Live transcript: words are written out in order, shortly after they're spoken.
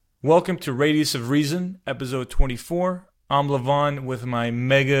Welcome to Radius of Reason, episode 24. I'm Levon with my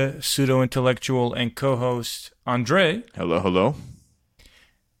mega pseudo-intellectual and co-host, Andrey. Hello, hello.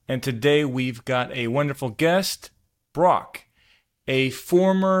 And today we've got a wonderful guest, Brocke, a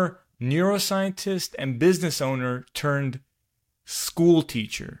former neuroscientist and business owner turned school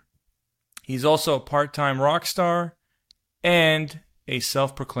teacher. He's also a part-time rock star and a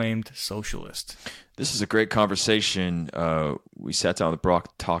self-proclaimed socialist. This is a great conversation. We sat down with Brocke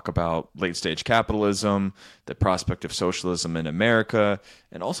to talk about late-stage capitalism, the prospect of socialism in America,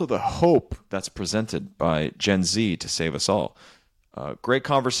 and also the hope that's presented by Gen Z to save us all. Great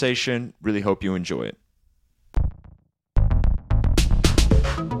conversation. Really hope you enjoy it.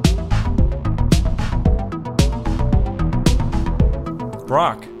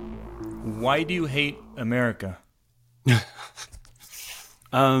 Brocke, why do you hate America?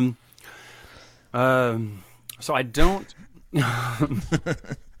 So I don't,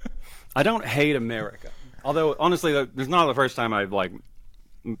 I don't hate America. Although honestly, there's not the first time I've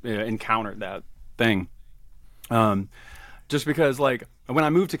encountered that thing. Just because when I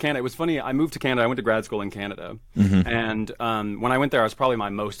moved to Canada, it was funny. I moved to Canada. I went to grad school in Canada, and when I went there, I was probably my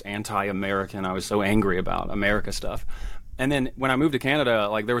most anti-American. I was so angry about America stuff. And then when I moved to Canada,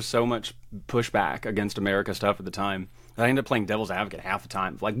 there was so much pushback against America stuff at the time that I ended up playing devil's advocate half the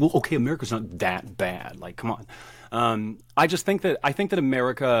time. Well, okay, America's not that bad. Come on. I think that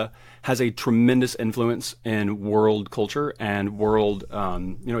America has a tremendous influence in world culture and world.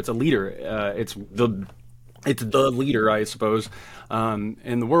 It's a leader. It's the leader, I suppose,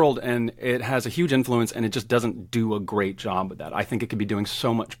 in the world, and it has a huge influence, and it just doesn't do a great job with that. I think it could be doing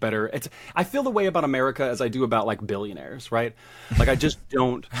so much better. I feel the way about America as I do about billionaires, right? I just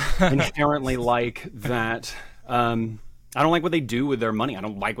don't inherently like that. I don't like what they do with their money. I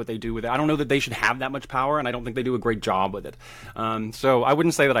don't like what they do with it. I don't know that they should have that much power, and I don't think they do a great job with it. So I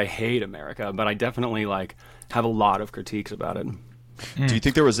wouldn't say that I hate America, but I definitely have a lot of critiques about it. Do you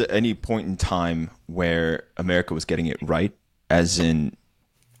think there was any point in time where America was getting it right? As in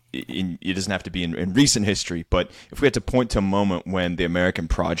it doesn't have to be in recent history, but if we had to point to a moment when the American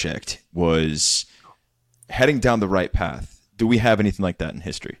project was heading down the right path, do we have anything like that in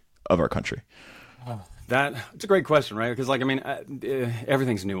history of our country? It's a great question, right? Because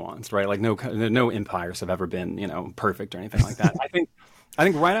everything's nuanced, right? No empires have ever been, perfect or anything like that. I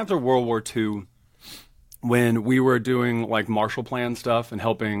think right after World War II, when we were doing Marshall Plan stuff and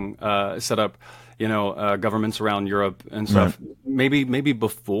helping set up, governments around Europe and stuff, right. Maybe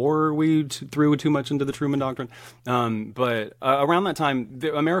before we threw too much into the Truman Doctrine, but around that time,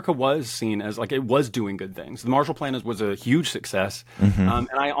 America was seen as it was doing good things. The Marshall Plan was a huge success, and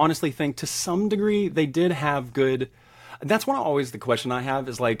I honestly think to some degree they did have good. That's always the question I have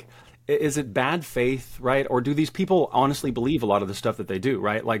is it bad faith, right? Or do these people honestly believe a lot of the stuff that they do,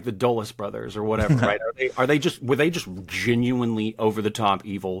 right? Like the Dulles brothers or whatever, right? Were they just genuinely over the top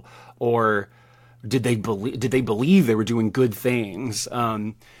evil, or did they believe they were doing good things?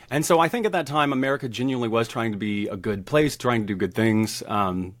 And so I think at that time America genuinely was trying to be a good place, trying to do good things.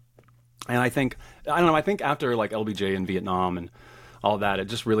 And I think after LBJ in Vietnam and all that, it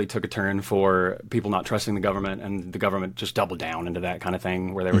just really took a turn for people not trusting the government, and the government just doubled down into that kind of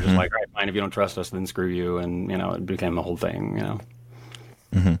thing where they were just all right, fine, if you don't trust us, then screw you, and it became a whole thing.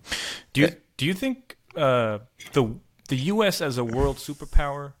 Do you think the U.S. as a world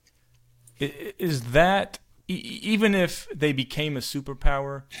superpower is that even if they became a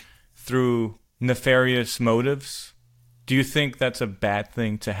superpower through nefarious motives? Do you think that's a bad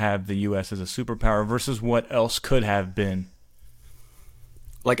thing to have the U.S. as a superpower versus what else could have been?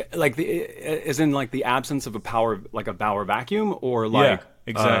 As in the absence of a power, a Bauer vacuum, or yeah,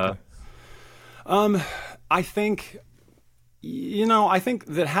 exactly. I think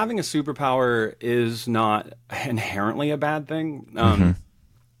that having a superpower is not inherently a bad thing.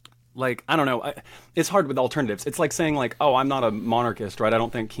 I don't know. It's hard with alternatives. It's like saying oh, I'm not a monarchist, right? I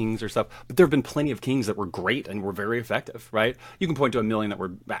don't think kings or stuff. But there have been plenty of kings that were great and were very effective, right? You can point to a million that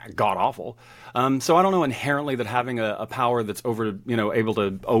were god awful. So I don't know inherently that having a power that's able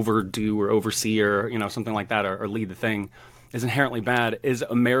to overdo or oversee or something like that, or lead the thing, is inherently bad. Is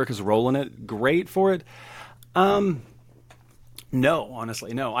America's role in it great for it? No,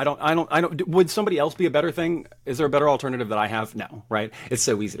 honestly, no. I don't. Would somebody else be a better thing? Is there a better alternative that I have? No, right? It's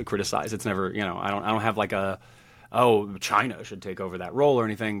so easy to criticize. It's never, I don't have China should take over that role or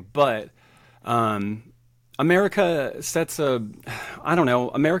anything. But America sets a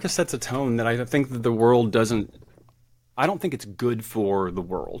tone that I think that the world doesn't. I don't think it's good for the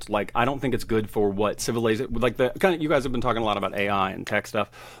world. Like, I don't think it's good for what civilization, like the kind of, you guys have been talking a lot about AI and tech stuff.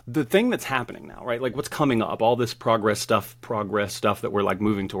 The thing that's happening now, right? Like what's coming up, all this progress stuff that we're like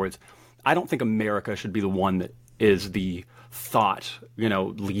moving towards. I don't think America should be the one that is the thought,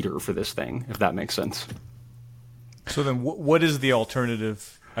 leader for this thing, if that makes sense. So then what is the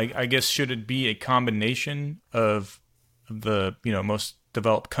alternative? I guess should it be a combination of the, most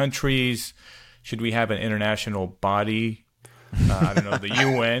developed countries? Should we have an international body? I don't know, the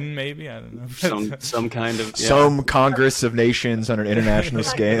UN maybe? I don't know. Some kind of some Congress of Nations on an international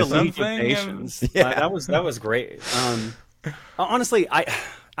scale. The League of Nations. Yeah. That was great. Honestly,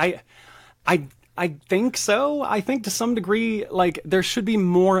 I think so. I think to some degree, like there should be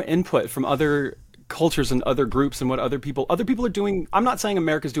more input from other cultures and other groups and what other people are doing. I'm not saying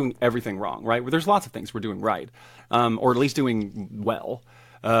America's doing everything wrong, right? There's lots of things we're doing right, or at least doing well.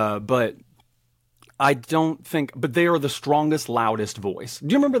 But I don't think, but they are the strongest, loudest voice.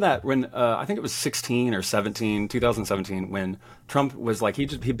 Do you remember that when, I think it was 2017, when Trump was like,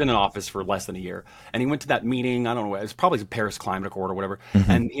 he'd been in office for less than a year, and he went to that meeting, I don't know, it was probably the Paris Climate Accord or whatever,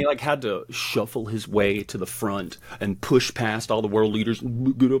 and he like had to shuffle his way to the front and push past all the world leaders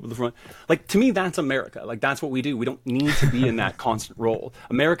and get up at the front. Like, to me, that's America. Like, that's what we do. We don't need to be in that constant role.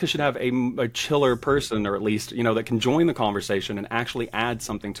 America should have a chiller person, or at least, that can join the conversation and actually add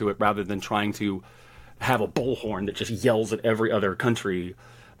something to it rather than trying to have a bullhorn that just yells at every other country.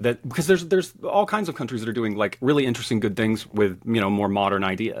 That because there's all kinds of countries that are doing like really interesting good things with more modern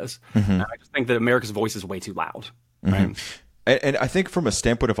ideas. And I just think that America's voice is way too loud. Right? And I think from a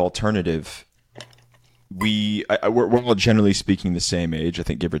standpoint of alternative, we're all generally speaking the same age. I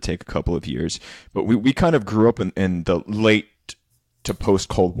think give or take a couple of years, but we kind of grew up in the late to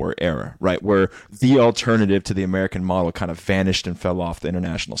post-Cold War era, right, where the alternative to the American model kind of vanished and fell off the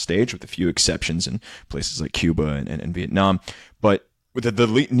international stage, with a few exceptions in places like Cuba and Vietnam. But with the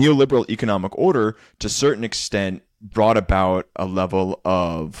neoliberal economic order, to a certain extent, brought about a level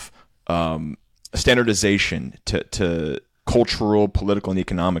of standardization to cultural, political, and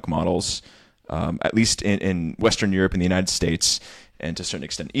economic models, at least in Western Europe and the United States, and to a certain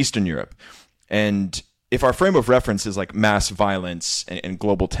extent, Eastern Europe. And if our frame of reference is like mass violence and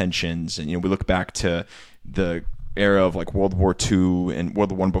global tensions, and we look back to the era of like World War II and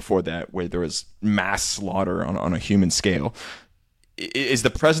World War I before that, where there was mass slaughter on a human scale, is the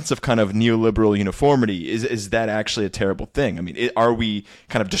presence of kind of neoliberal uniformity, is that actually a terrible thing? I mean, are we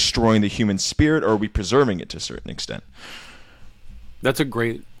kind of destroying the human spirit, or are we preserving it to a certain extent? That's a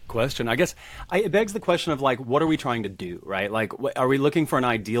great question. I guess it begs the question of like, what are we trying to do, right? Like, are we looking for an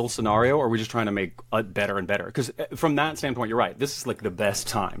ideal scenario, or are we just trying to make it better and better? Because from that standpoint, you're right. This is like the best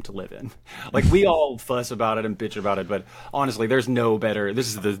time to live in. Like, we all fuss about it and bitch about it, but honestly, there's no better. This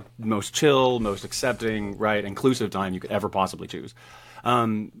is the most chill, most accepting, right, inclusive time you could ever possibly choose.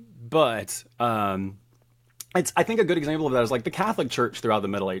 It's, I think a good example of that is like the Catholic Church throughout the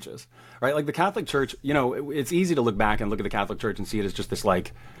Middle Ages, right? Like the Catholic Church, it's easy to look back and look at the Catholic Church and see it as just this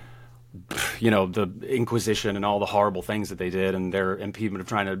like, the Inquisition and all the horrible things that they did, and their impediment of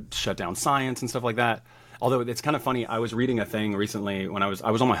trying to shut down science and stuff like that. Although it's kind of funny, I was reading a thing recently when I was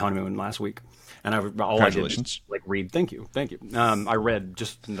on my honeymoon last week, and all I did was like read. Thank you. I read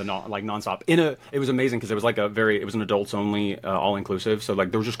just nonstop. It was amazing because it was like it was an adults only, all inclusive. So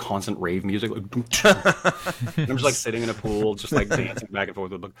like there was just constant rave music. Like, and I'm just like sitting in a pool, just like dancing back and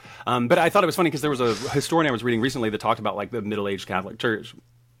forth with the book. But I thought it was funny because there was a historian I was reading recently that talked about like the middle-aged Catholic Church,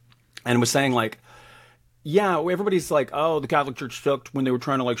 and was saying like, yeah, everybody's like, oh, the Catholic Church sucked when they were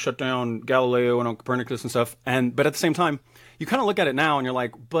trying to like shut down Galileo and Copernicus and stuff. But at the same time, you kind of look at it now and you're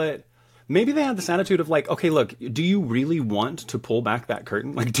like, but maybe they had this attitude of like, okay, look, do you really want to pull back that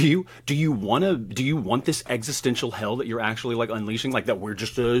curtain? Like, do you want this existential hell that you're actually like unleashing, like that we're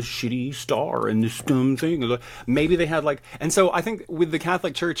just a shitty star in this dumb thing? Maybe they had like, and so I think with the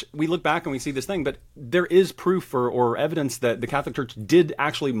Catholic Church, we look back and we see this thing, but there is proof or evidence that the Catholic Church did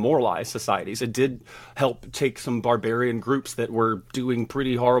actually moralize societies. It did help take some barbarian groups that were doing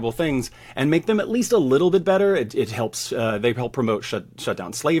pretty horrible things and make them at least a little bit better. It helps, they help promote shut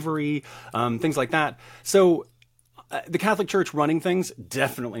down slavery, things like that. So the Catholic Church running things,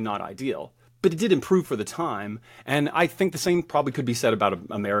 definitely not ideal, but it did improve for the time. And I think the same probably could be said about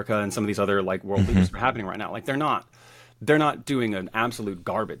America and some of these other like world leaders that are happening right now. Like they're not doing an absolute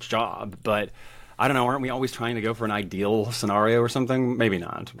garbage job, but I don't know, aren't we always trying to go for an ideal scenario or something? Maybe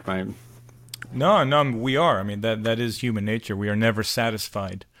not, right? No, we are. I mean, that is human nature. We are never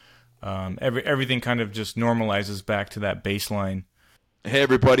satisfied. Everything kind of just normalizes back to that baseline. Hey,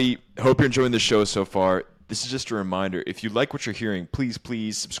 everybody. Hope you're enjoying the show so far. this is just a reminder. If you like what you're hearing, please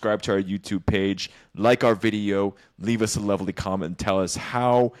subscribe to our YouTube page, like our video, leave us a lovely comment, and tell us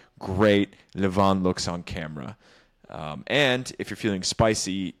how great Levon looks on camera. And if you're feeling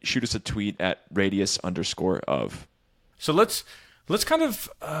spicy, shoot us a tweet at @radius_of. So let's kind of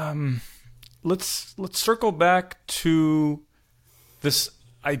let's circle back to this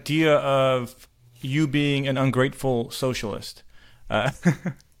idea of you being an ungrateful socialist. Go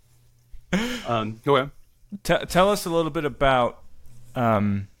ahead. Tell us a little bit about.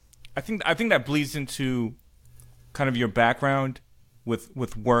 I think that bleeds into kind of your background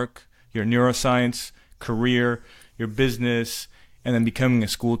with work, your neuroscience career, your business, and then becoming a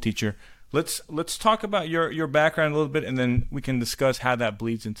school teacher. Let's talk about your background a little bit, and then we can discuss how that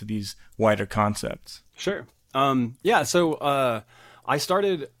bleeds into these wider concepts. Sure. So I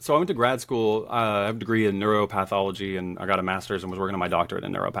went to grad school. I have a degree in neuropathology, and I got a master's and was working on my doctorate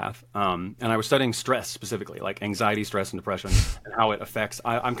in neuropath. And I was studying stress specifically, like anxiety, stress, and depression, and how it affects.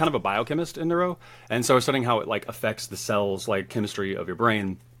 I'm kind of a biochemist in neuro, and so I was studying how it like affects the cells, like chemistry of your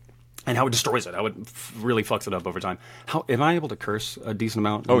brain, and how it destroys it, how it really fucks it up over time. How am I able to curse a decent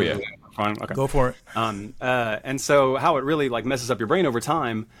amount? Oh yeah, fine. Okay, go for it. And so how it really like messes up your brain over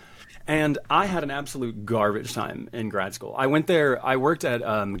time. And I had an absolute garbage time in grad school. I went there, I worked at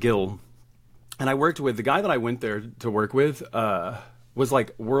McGill, and I worked with the guy that I went there to work with, was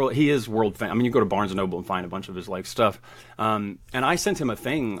like he is world famous. I mean, you go to Barnes & Noble and find a bunch of his like stuff. And I sent him a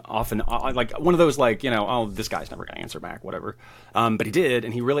thing often, like one of those like, oh, this guy's never going to answer back, whatever. But he did,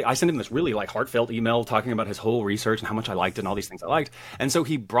 and I sent him this really like heartfelt email talking about his whole research and how much I liked it and all these things I liked. And so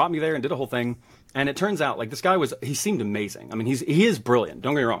he brought me there and did a whole thing. And it turns out, like, this guy he seemed amazing. I mean, he is brilliant.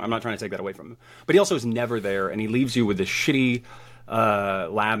 Don't get me wrong. I'm not trying to take that away from him. But he also is never there, and he leaves you with this shitty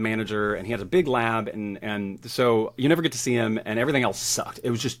lab manager, and he has a big lab, and so you never get to see him, and everything else sucked.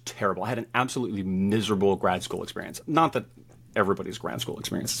 It was just terrible. I had an absolutely miserable grad school experience. Not that everybody's grad school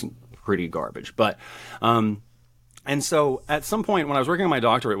experience is pretty garbage, but and so at some point when I was working on my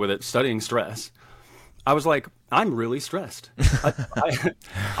doctorate with it, studying stress, I was like, I'm really stressed.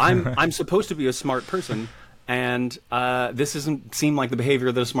 I'm supposed to be a smart person, and this doesn't seem like the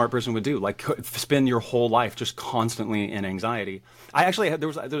behavior that a smart person would do. Like, spend your whole life just constantly in anxiety. I actually there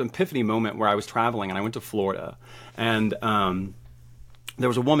was an epiphany moment where I was traveling, and I went to Florida, and there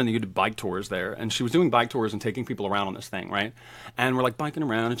was a woman who did bike tours there, and she was doing bike tours and taking people around on this thing, right? And we're like biking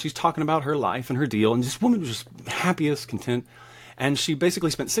around, and she's talking about her life and her deal, and this woman was just happiest, content. And she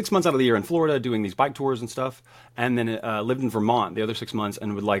basically spent 6 months out of the year in Florida doing these bike tours and stuff, and then lived in Vermont the other 6 months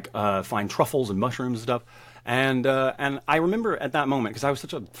and would like find truffles and mushrooms and stuff. And I remember at that moment, because I was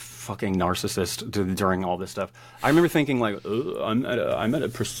such a fucking narcissist during all this stuff, I remember thinking like, I'm at a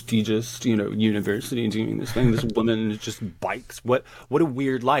prestigious university doing this thing. This woman just bikes. What a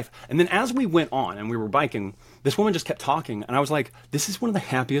weird life. And then as we went on and we were biking, this woman just kept talking, and I was like, this is one of the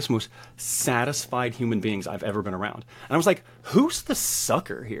happiest, most satisfied human beings I've ever been around. And I was like, who's the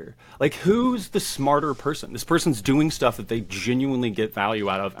sucker here? Like, who's the smarter person? This person's doing stuff that they genuinely get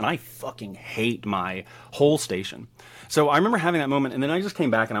value out of, and I fucking hate my whole station. So I remember having that moment, and then I just came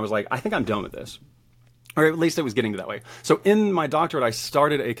back and I was like, I think I'm done with this. Or at least it was getting to that way. So in my doctorate, I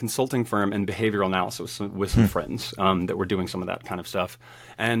started a consulting firm in behavioral analysis with some friends that were doing some of that kind of stuff.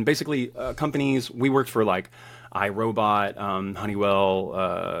 And basically, companies, we worked for like iRobot,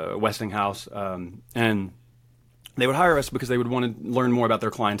 Honeywell, Westinghouse, and they would hire us because they would want to learn more about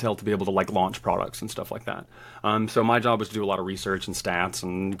their clientele to be able to like launch products and stuff like that. So my job was to do a lot of research and stats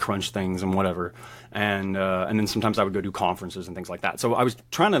and crunch things and whatever. And then sometimes I would go do conferences and things like that. So I was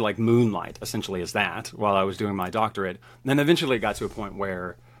trying to like moonlight essentially as that while I was doing my doctorate. And then eventually it got to a point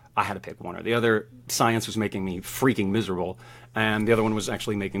where I had to pick one or the other. Science was making me freaking miserable, and the other one was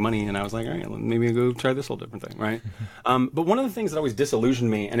actually making money. And I was like, all right, maybe I'll go try this whole different thing, right? But one of the things that always disillusioned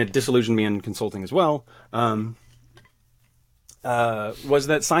me, and it disillusioned me in consulting as well, was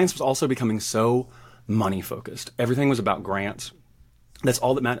that science was also becoming so money focused. Everything was about grants. That's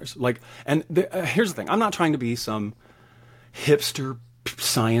all that matters. Like, and here's the thing: I'm not trying to be some hipster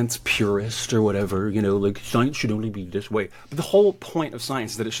science purist or whatever. Like science should only be this way. But the whole point of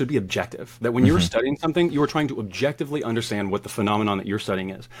science is that it should be objective. That when you're studying something, you are trying to objectively understand what the phenomenon that you're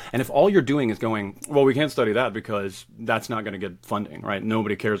studying is. And if all you're doing is going, well, we can't study that because that's not going to get funding, right?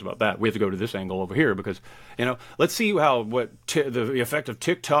 Nobody cares about that. We have to go to this angle over here because, let's see the effect of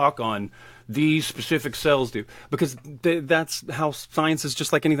TikTok on these specific cells do, because that's how science is.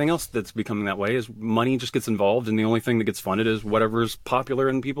 Just like anything else that's becoming that way, is money just gets involved, and the only thing that gets funded is whatever's popular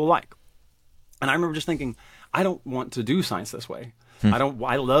and people like. And I remember just thinking, I don't want to do science this way.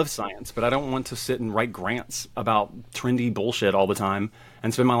 I love science, but I don't want to sit and write grants about trendy bullshit all the time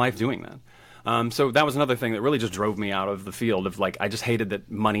and spend my life doing that. So that was another thing that really just drove me out of the field of like, I just hated that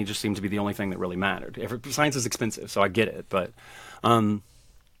money just seemed to be the only thing that really mattered. Science is expensive, so I get it. But,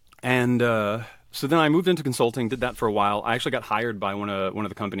 so then I moved into consulting, did that for a while. I actually got hired by one of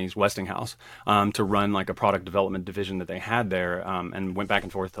the companies, Westinghouse, to run like a product development division that they had there, and went back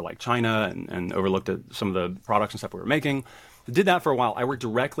and forth to like China and overlooked at some of the products and stuff we were making. Did that for a while. I worked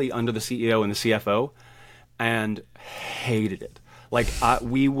directly under the CEO and the CFO and hated it. Like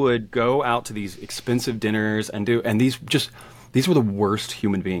we would go out to these expensive dinners and these were the worst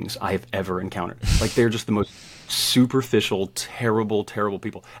human beings I have ever encountered. Like they're just the most superficial, terrible, terrible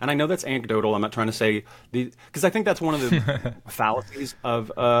people. And I know that's anecdotal. I'm not trying to say because I think that's one of the fallacies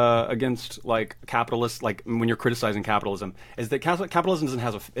of against like capitalists. Like when you're criticizing capitalism, is that capitalism doesn't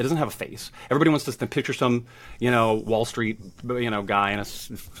have a face. Everybody wants to picture some Wall Street guy in a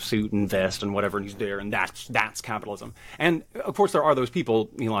suit and vest and whatever, and he's there, and that's capitalism. And of course there are those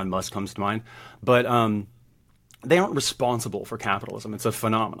people. Elon Musk comes to mind, but they aren't responsible for capitalism. It's a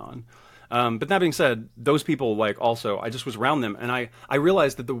phenomenon. But that being said, those people, like, also, I just was around them, and I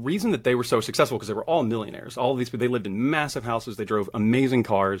realized that the reason that they were so successful, because they were all millionaires, all of these people, they lived in massive houses, they drove amazing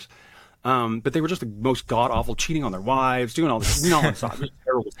cars, but they were just the most god-awful, cheating on their wives, doing all this nonstop, just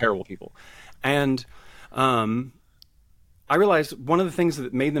terrible, terrible people. And I realized one of the things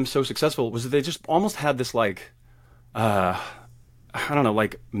that made them so successful was that they just almost had this, like, I don't know,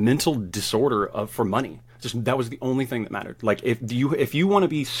 like, mental disorder for money. Just that was the only thing that mattered. Like if you want to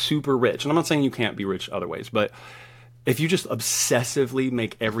be super rich, and I'm not saying you can't be rich other ways, but if you just obsessively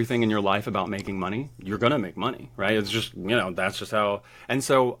make everything in your life about making money, you're gonna make money, right? It's just that's just how. And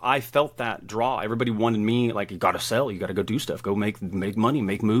so I felt that draw. Everybody wanted me, like, you got to sell, you got to go do stuff, go make money,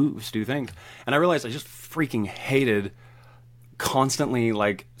 make moves, do things. And I realized I just freaking hated constantly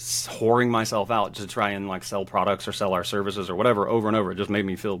like whoring myself out to try and like sell products or sell our services or whatever over and over. It just made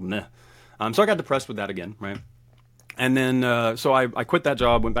me feel meh. So I got depressed with that again, right? And then, so I quit that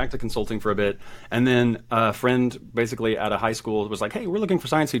job, went back to consulting for a bit, and then a friend basically at a high school was like, hey, we're looking for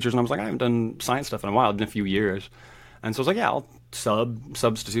science teachers. And I was like, I haven't done science stuff in a while. It's been a few years. And so I was like, yeah, I'll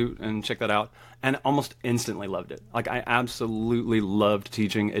substitute and check that out. And almost instantly loved it. Like, I absolutely loved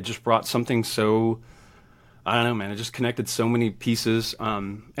teaching. It just brought something so... I don't know, man. It just connected so many pieces.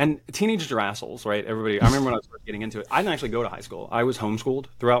 And teenagers are assholes, right? Everybody. I remember when I was first getting into it. I didn't actually go to high school. I was homeschooled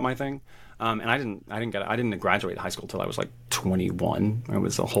throughout my thing, and I didn't graduate high school till I was like 21. It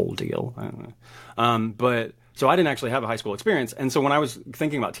was a whole deal. I don't know. But so I didn't actually have a high school experience. And so when I was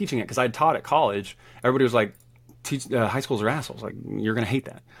thinking about teaching it, because I had taught at college, everybody was like, "High schools are assholes. Like you're gonna hate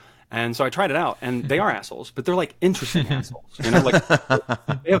that." And so I tried it out, and they are assholes, but they're like interesting assholes. Like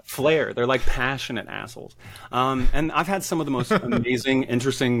they have flair. They're like passionate assholes. And I've had some of the most amazing,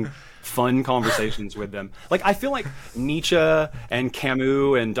 interesting, fun conversations with them. Like I feel like Nietzsche and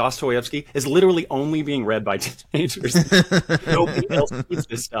Camus and Dostoevsky is literally only being read by teenagers. Nobody else reads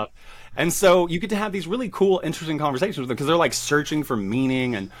this stuff. And so you get to have these really cool, interesting conversations with them because they're like searching for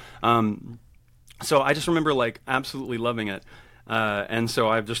meaning. And so I just remember like absolutely loving it. And so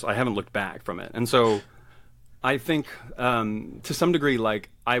I haven't looked back from it. And so I think, to some degree, like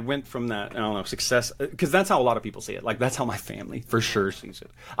I went from that, I don't know, success, because that's how a lot of people see it. Like that's how my family for sure sees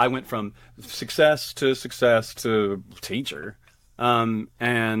it. I went from success to teacher.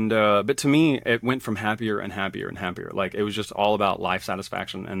 But to me, it went from happier and happier and happier. Like it was just all about life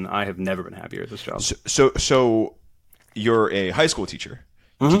satisfaction. And I have never been happier at this job. So you're a high school teacher.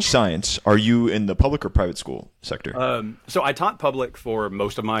 Mm-hmm. Teach science. Are you in the public or private school sector? So I taught public for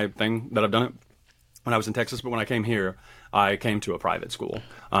most of my thing that I've done it when I was in Texas. But when I came here, I came to a private school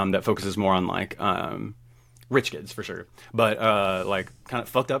that focuses more on like rich kids for sure, but like kind of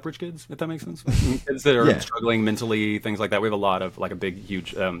fucked up rich kids, if that makes sense. Kids that are struggling mentally, things like that. We have a lot of like a big,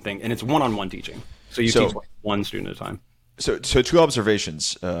 huge thing, and it's one-on-one teaching. So you teach like one student at a time. So two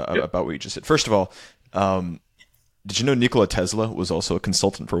observations about what you just said. First of all. Did you know Nikola Tesla was also a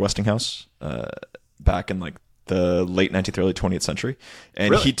consultant for Westinghouse back in like the late 19th, early 20th century? And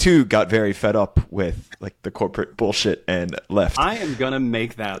really? He too got very fed up with like the corporate bullshit and left. I am gonna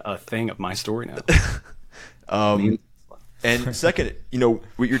make that a thing of my story now. And second,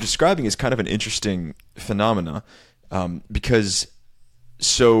 what you're describing is kind of an interesting phenomena because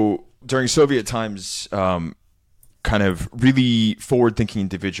so during Soviet times. Kind of really forward-thinking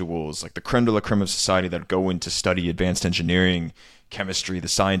individuals, like the creme de la creme of society that go in to study advanced engineering, chemistry, the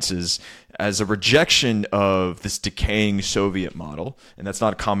sciences, as a rejection of this decaying Soviet model. And that's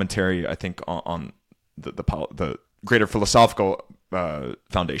not a commentary, I think, on the greater philosophical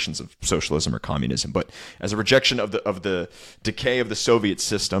foundations of socialism or communism, but as a rejection of the decay of the Soviet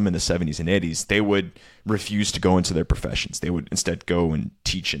system in the 70s and 80s, they would refuse to go into their professions. They would instead go and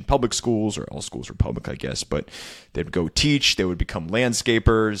teach in public schools, or all schools were public, I guess, but they'd go teach. They would become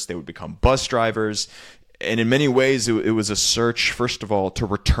landscapers. They would become bus drivers. And in many ways, it was a search, first of all, to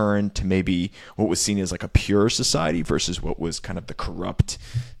return to maybe what was seen as like a pure society versus what was kind of the corrupt,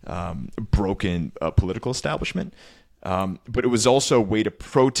 broken political establishment. But it was also a way to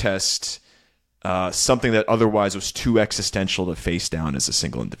protest something that otherwise was too existential to face down as a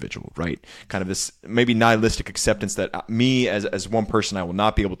single individual, right? Kind of this maybe nihilistic acceptance that me as one person, I will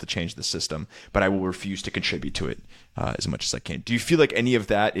not be able to change the system, but I will refuse to contribute to it as much as I can. Do you feel like any of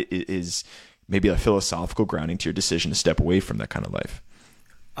that is maybe a philosophical grounding to your decision to step away from that kind of life?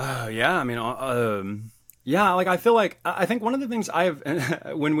 Yeah, I mean, yeah, like I feel like I think one of the things I've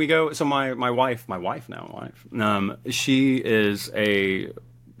when we go, so my wife, she is a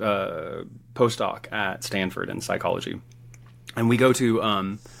postdoc at Stanford in psychology, and we go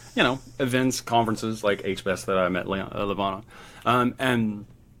to events, conferences like HBS that I met Levon on, and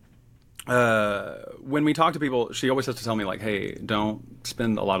when we talk to people, she always has to tell me, like, hey, don't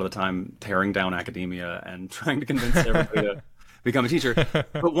spend a lot of the time tearing down academia and trying to convince everybody to become a teacher.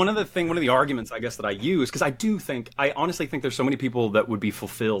 But one of the arguments, I guess, that I use, because I honestly think there's so many people that would be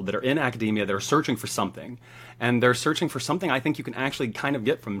fulfilled that are in academia, that are searching for something, and they're searching for something I think you can actually kind of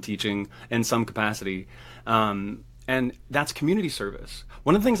get from teaching in some capacity. And that's community service.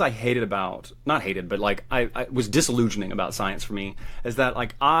 One of the things I hated about, not hated, but like I was disillusioning about science for me, is that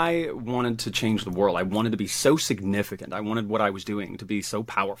like I wanted to change the world. I wanted to be so significant. I wanted what I was doing to be so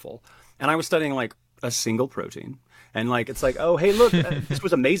powerful. And I was studying like a single protein. And like, it's like, oh, hey, look, this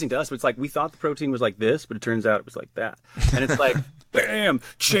was amazing to us. But it's like, we thought the protein was like this, but it turns out it was like that. And it's like, bam,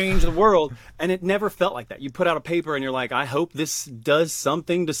 change the world. And it never felt like that. You put out a paper and you're like, I hope this does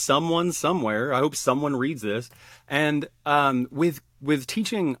something to someone somewhere. I hope someone reads this. And with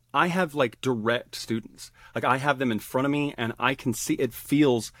teaching, I have like direct students. Like I have them in front of me and I can see, it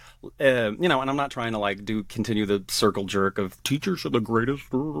feels, and I'm not trying to like continue the circle jerk of teachers are the greatest.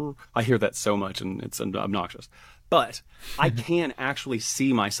 I hear that so much and it's obnoxious. But I can actually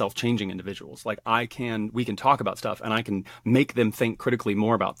see myself changing individuals. Like we can talk about stuff and I can make them think critically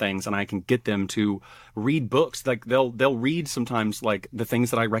more about things, and I can get them to read books. Like they'll read sometimes like the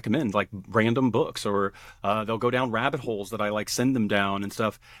things that I recommend, like random books, or they'll go down rabbit holes that I like send them down and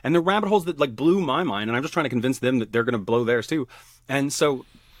stuff. And they're rabbit holes that like blew my mind, and I'm just trying to convince them that they're going to blow theirs too. And so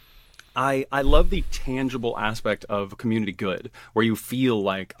I love the tangible aspect of community good, where you feel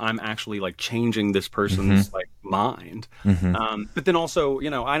like I'm actually like changing this person's like mind. But then also,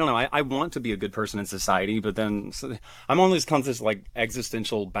 I don't know, I want to be a good person in society, but then I'm on this constant like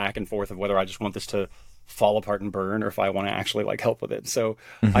existential back and forth of whether I just want this to fall apart and burn, or if I want to actually like help with it. So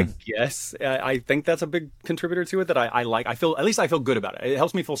I guess I think that's a big contributor to it, that I feel, at least I feel good about it. It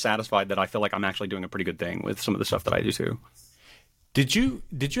helps me feel satisfied that I feel like I'm actually doing a pretty good thing with some of the stuff that I do too. Did you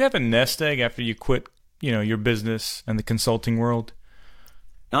have a nest egg after you quit, your business and the consulting world?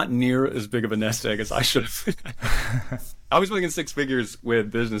 Not near as big of a nest egg as I should have. I was making six figures with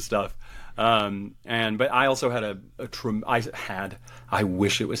business stuff, but I also had I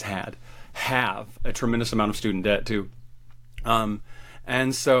wish it was have a tremendous amount of student debt too.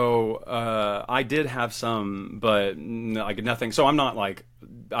 And so I did have some, but like nothing. So I'm not like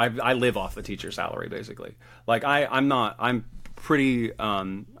I live off the teacher salary basically. Like I'm pretty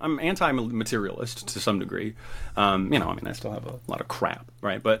I'm anti-materialist to some degree. I still have a lot of crap,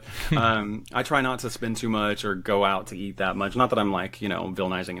 right? But I try not to spend too much or go out to eat that much. Not that I'm like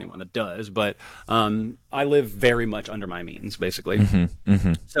villainizing anyone that does, but I live very much under my means basically.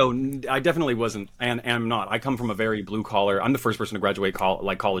 So I definitely wasn't, and I'm not. I come from a very blue collar. I'm the first person to graduate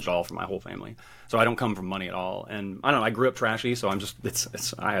college at all from my whole family. So I don't come from money at all, and I don't know. I grew up trashy, so I'm just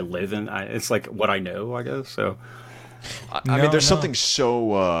it's like what I know, I guess. So. I mean, there's something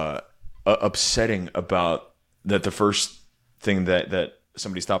so upsetting about that. The first thing that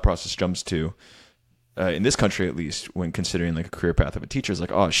somebody's thought process jumps to, in this country at least, when considering like a career path of a teacher, is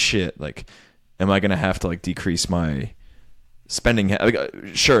like, oh shit, like, am I gonna have to like decrease my spending? Like,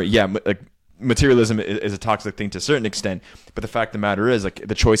 sure, yeah, like materialism is a toxic thing to a certain extent, but the fact of the matter is, like,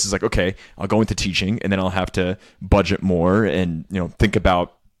 the choice is like, okay, I'll go into teaching, and then I'll have to budget more and think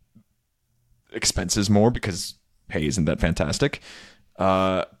about expenses more because hey, isn't that fantastic?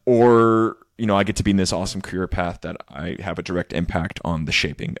 Or I get to be in this awesome career path that I have a direct impact on the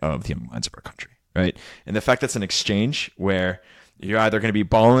shaping of the young minds of our country, right? And the fact that's an exchange where you're either going to be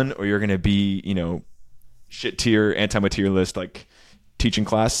balling or you're going to be, shit tier, anti-materialist, like teaching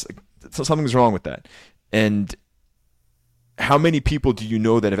class. Like, something's wrong with that. And how many people do you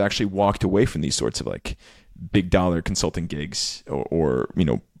know that have actually walked away from these sorts of like big dollar consulting gigs or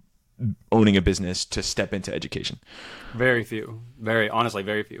owning a business to step into education? Very few. Very honestly,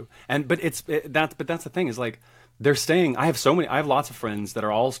 very few. But that's the thing is like they're staying. I have lots of friends that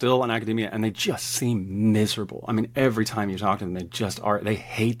are all still in academia and they just seem miserable. I mean, every time you talk to them, they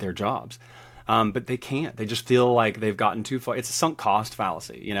hate their jobs. But they can't. They just feel like they've gotten too far. It's a sunk cost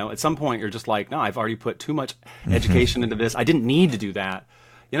fallacy. At some point you're just like, no, I've already put too much education into this. I didn't need to do that.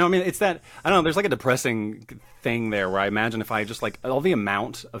 I mean, it's that, I don't know, there's like a depressing thing there where I imagine if I just like all the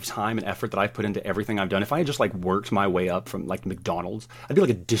amount of time and effort that I've put into everything I've done, if I had just like worked my way up from like McDonald's, I'd be like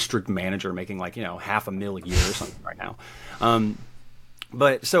a district manager making like, $500,000 a year or something right now.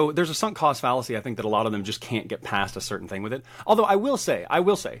 But so there's a sunk cost fallacy. I think that a lot of them just can't get past a certain thing with it. Although I will say, all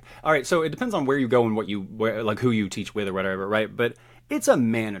right, so it depends on where you go and like who you teach with or whatever, right? But it's a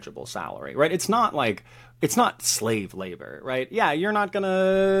manageable salary, right? It's not slave labor, right? Yeah, you're not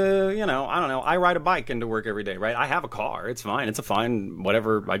gonna, I don't know. I ride a bike into work every day, right? I have a car. It's fine. It's a fine,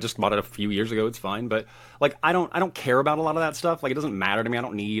 whatever. I just bought it a few years ago. It's fine. But like, I don't care about a lot of that stuff. Like, it doesn't matter to me. I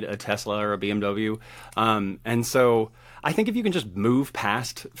don't need a Tesla or a BMW. And so I think if you can just move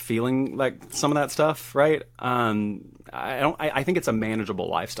past feeling like some of that stuff, right? I think it's a manageable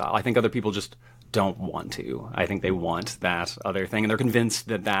lifestyle. I think other people just don't want to. I think they want that other thing, and they're convinced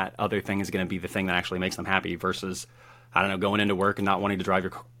that that other thing is going to be the thing that actually makes them happy versus, I don't know, going into work and not wanting to drive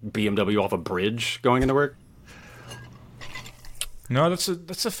your BMW off a bridge going into work. No, that's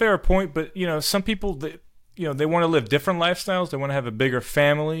a fair point, but some people they want to live different lifestyles. They want to have a bigger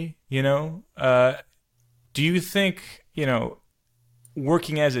family. Do you think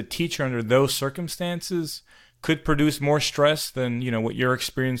working as a teacher under those circumstances could produce more stress than what you're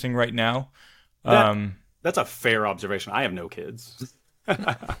experiencing right now? That's a fair observation. I have no kids.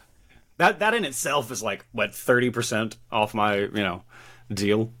 That in itself is like, what, 30% off my,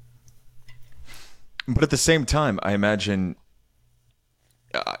 deal. But at the same time, I imagine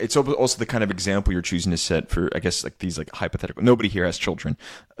it's also the kind of example you're choosing to set for, I guess, like these like hypothetical. Nobody here has children,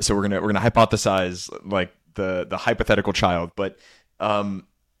 so we're gonna hypothesize like the hypothetical child, but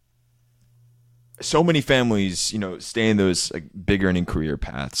so many families, stay in those like big earning career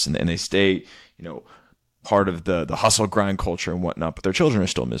paths, and they stay, part of the hustle grind culture and whatnot, but their children are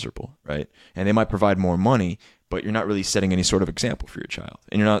still miserable, right? And they might provide more money, but you're not really setting any sort of example for your child,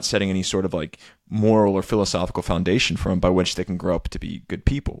 and you're not setting any sort of like moral or philosophical foundation for them by which they can grow up to be good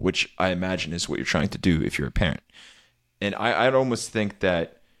people, which I imagine is what you're trying to do if you're a parent. And I'd almost think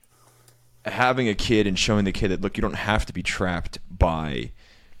that having a kid and showing the kid that, look, you don't have to be trapped by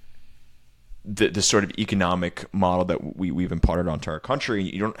the sort of economic model that we've imparted onto our country.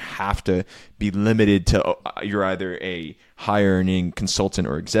 You don't have to be limited to you're either a high earning consultant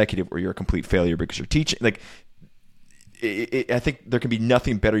or executive, or you're a complete failure because you're teaching. Like, I think there can be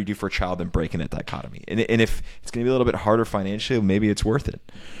nothing better you do for a child than breaking that dichotomy. And if it's going to be a little bit harder financially, maybe it's worth it.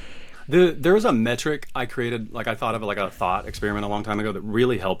 There was a metric I created, like I thought of like a thought experiment a long time ago that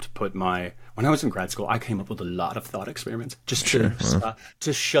really helped put when I was in grad school, I came up with a lot of thought experiments just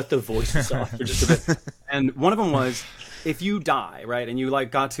to shut the voices off for just a bit. And one of them was, if you die, right, and you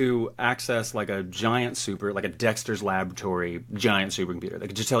like got to access like a giant like a Dexter's Laboratory giant supercomputer that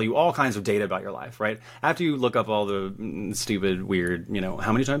could just tell you all kinds of data about your life, right? After you look up all the stupid, weird,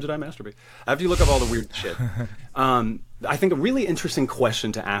 how many times did I masturbate? After you look up all the weird shit, I think a really interesting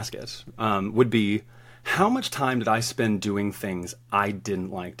question to ask it would be, how much time did I spend doing things I didn't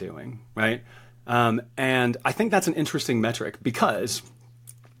like doing, right? And I think that's an interesting metric because,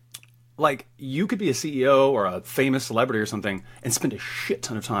 like, you could be a CEO or a famous celebrity or something and spend a shit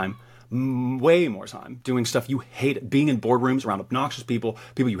ton of time, way more time, doing stuff you hate, being in boardrooms around obnoxious people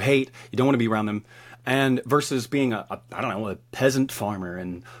you hate, you don't want to be around them, and versus being a peasant farmer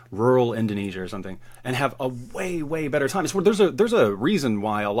in rural Indonesia or something, and have a way, way better time. There's a reason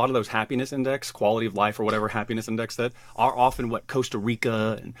why a lot of those happiness index, quality of life or whatever happiness index that are often Costa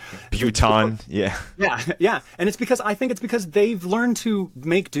Rica and Bhutan, yeah. And I think it's because they've learned to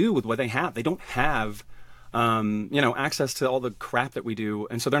make do with what they have. They don't have access to all the crap that we do,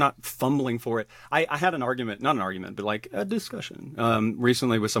 and so they're not fumbling for it. I had not an argument, but like a discussion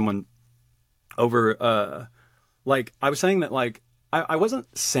recently with someone over I was saying that like I wasn't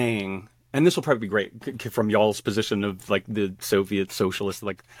saying, and this will probably be great from y'all's position of like the Soviet socialist,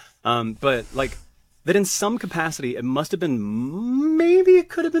 like but like that in some capacity it must have been, maybe it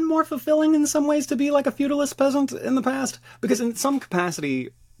could have been more fulfilling in some ways to be like a feudalist peasant in the past, because in some capacity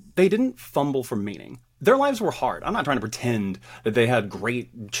they didn't fumble for meaning. Their lives were hard. I'm not trying to pretend that they had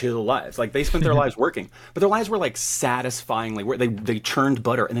great, chill lives. Like, they spent their lives working, but their lives were like satisfyingly where they churned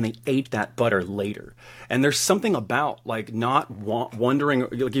butter and then they ate that butter later. And there's something about like not wondering,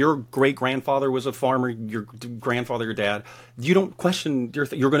 like, your great grandfather was a farmer, your grandfather, your dad. You don't question you're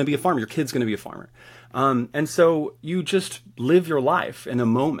going to be a farmer. Your kid's going to be a farmer. And so you just live your life in a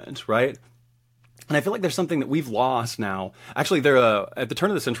moment, right? And I feel like there's something that we've lost now. Actually, at the turn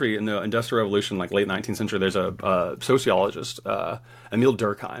of the century, in the Industrial Revolution, like late 19th century, there's a sociologist, Emil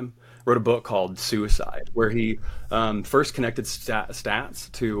Durkheim, wrote a book called Suicide, where he first connected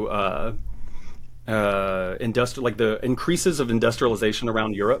stats to like the increases of industrialization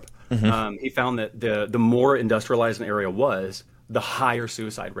around Europe. He found that the more industrialized an area was, the higher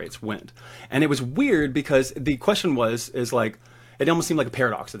suicide rates went. And it was weird because the question is like, it almost seemed like a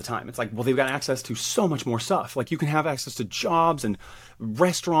paradox at the time. It's like, well, they've got access to so much more stuff. Like, you can have access to jobs and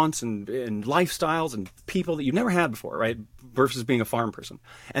restaurants and lifestyles and people that you've never had before, right? Versus being a farm person.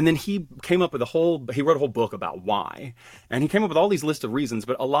 And then he came up with he wrote a whole book about why. And he came up with all these lists of reasons,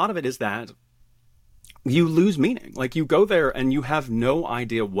 but a lot of it is that you lose meaning. Like, you go there and you have no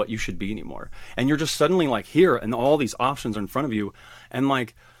idea what you should be anymore. And you're just suddenly like here, and all these options are in front of you. And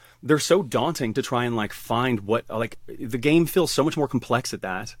like, they're so daunting to try and like find what, like, the game feels so much more complex at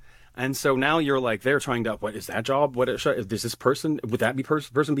that. And so now you're like, they're trying to, what is that job? What is this person? Would that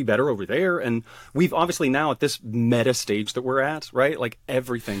person be better over there? And we've obviously now at this meta stage that we're at, right? Like,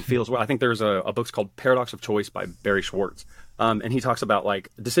 everything feels, well, I think there's a book called Paradox of Choice by Barry Schwartz. And he talks about like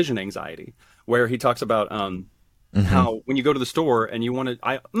decision anxiety, where he talks about, how when you go to the store and you want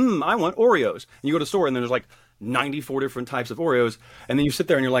I want Oreos, and you go to the store and then there's like 94 different types of Oreos, and then you sit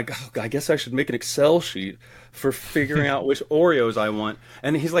there and you're like, oh, I guess I should make an Excel sheet for figuring out which Oreos I want.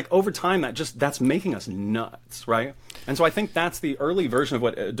 And he's like, over time, that's making us nuts, right? And so I think that's the early version of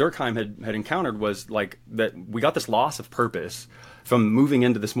what Durkheim had encountered, was like that we got this loss of purpose from moving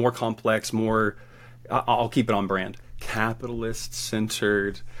into this more complex, more, I'll keep it on brand,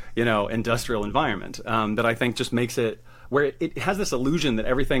 capitalist-centered, industrial environment, that I think just makes it where it has this illusion that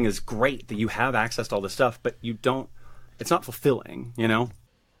everything is great, that you have access to all this stuff, but you don't, it's not fulfilling,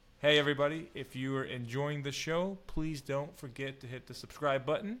 Hey, everybody, if you are enjoying the show, please don't forget to hit the subscribe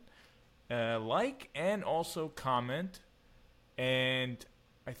button, like, and also comment. And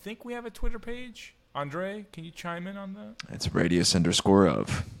I think we have a Twitter page. Andre, can you chime in on that? It's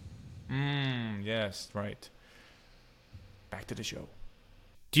radius_of. Yes, right. Back to the show.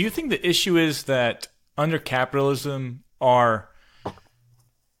 Do you think the issue is that under capitalism, our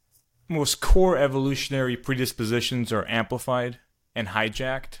most core evolutionary predispositions are amplified and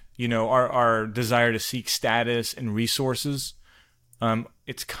hijacked? Our desire to seek status and resources.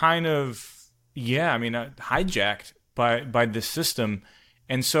 It's kind of, hijacked by this system.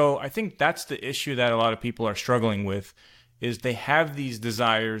 And so I think that's the issue that a lot of people are struggling with, is they have these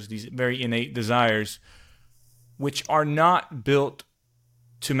desires, these very innate desires, which are not built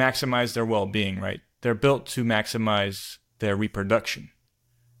to maximize their well-being, right? They're built to maximize their reproduction.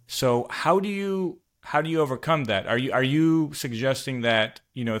 So how do you overcome that? Are you suggesting that,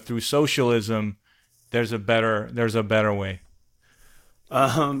 through socialism there's a better way?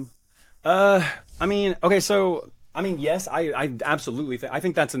 Yes, I absolutely I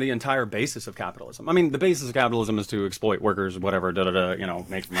think that's the entire basis of capitalism. The basis of capitalism is to exploit workers, whatever,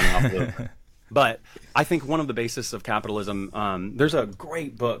 make money off of it. But I think one of the basis of capitalism, there's a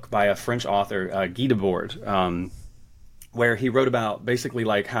great book by a French author, Guy Debord, where he wrote about basically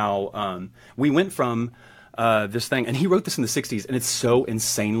like how we went from this thing, and he wrote this in the 60s, and it's so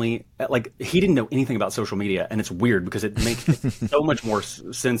insanely, like, he didn't know anything about social media, and it's weird because it makes so much more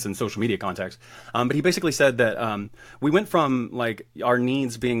sense in social media context. But he basically said that we went from like our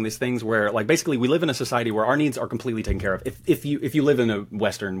needs being these things where, like, basically we live in a society where our needs are completely taken care of. If you live in a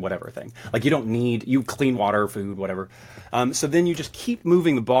Western whatever thing, like, you clean water, food, whatever. So then you just keep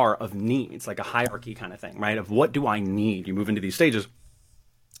moving the bar of needs, like a hierarchy kind of thing, right? Of what do I need? You move into these stages.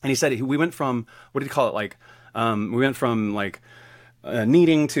 And he said we went from, what did he call it? Like, we went from like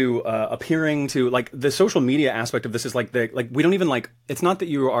needing to appearing to, like, the social media aspect of this is like we don't even, like, it's not that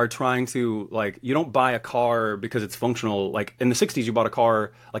you are trying to, like, you don't buy a car because it's functional. Like in the 60s, you bought a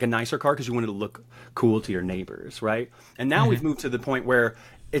car, like a nicer car, because you wanted to look cool to your neighbors, right? And now we've moved to the point where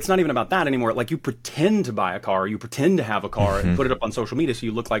it's not even about that anymore. Like, you pretend to buy a car, you pretend to have a car, and put it up on social media so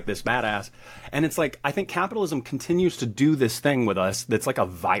you look like this badass. And it's like, I think capitalism continues to do this thing with us that's like a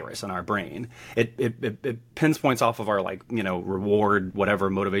virus in our brain. It pinpoints off of our, like, reward, whatever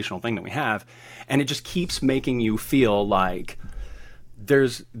motivational thing that we have, and it just keeps making you feel like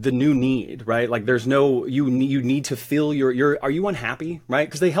there's the new need, right? Like there's no you need to feel your are you unhappy, right?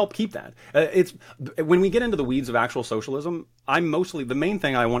 Because they help keep that. It's when we get into the weeds of actual socialism, I'm mostly the main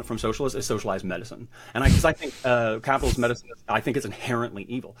thing I want from socialists is socialized medicine, and because I think capitalist medicine, I think it's inherently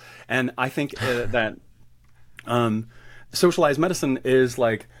evil, and I think that socialized medicine is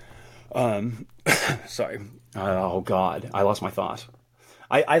like, sorry, oh God, I lost my thought.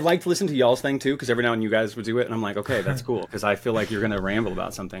 I like to listen to y'all's thing too, because every now and then you guys would do it, and I'm like, okay, that's cool, because I feel like you're going to ramble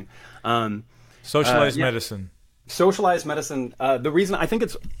about something. Socialized medicine. Socialized medicine. The reason I think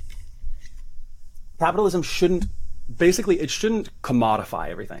it's capitalism shouldn't commodify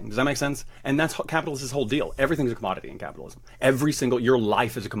everything. Does that make sense? And that's capitalist's whole deal. Everything's a commodity in capitalism. Your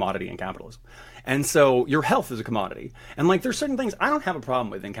life is a commodity in capitalism. And so your health is a commodity. And like there's certain things I don't have a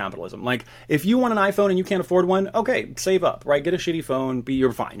problem with in capitalism. Like if you want an iPhone and you can't afford one, okay, save up, right? Get a shitty phone,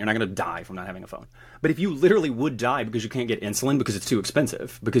 you're fine. You're not going to die from not having a phone. But if you literally would die because you can't get insulin because it's too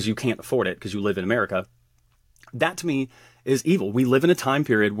expensive, because you can't afford it because you live in America, that to me is evil. We live in a time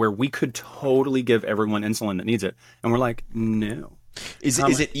period where we could totally give everyone insulin that needs it. And we're like, no. Is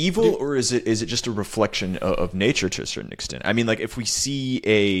it evil, or is it just a reflection of nature to a certain extent? I mean, like if we see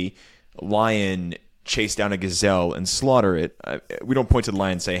a lion chase down a gazelle and slaughter it, we don't point to the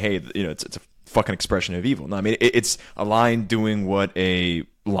lion and say, hey, it's a fucking expression of evil. No, I mean, it's a lion doing what a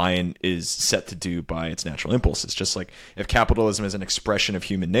lion is set to do by its natural impulses. Just like if capitalism is an expression of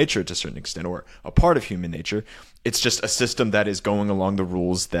human nature to a certain extent, or a part of human nature, it's just a system that is going along the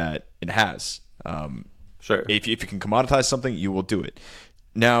rules that it has. Sure. If you can commoditize something, you will do it.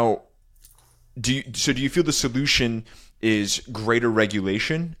 Now, do you feel the solution is greater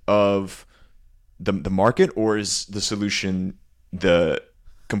regulation of the market, or is the solution the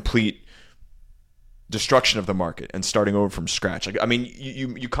complete destruction of the market and starting over from scratch? Like, I mean,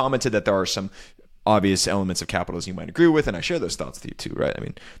 you commented that there are some obvious elements of capitalism you might agree with, and I share those thoughts with you too, right? I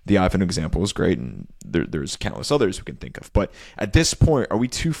mean, the iPhone example is great, and there's countless others we can think of. But at this point, are we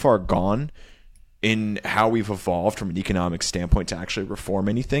too far gone in how we've evolved from an economic standpoint to actually reform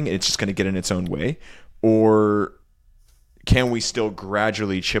anything? It's just going to get in its own way? Or can we still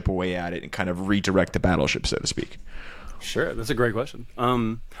gradually chip away at it and kind of redirect the battleship, so to speak? Sure, that's a great question.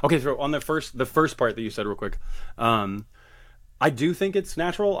 Okay, so on the first part that you said real quick, I do think it's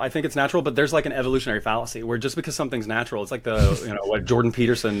natural. I think it's natural, but there's like an evolutionary fallacy where just because something's natural, it's like what Jordan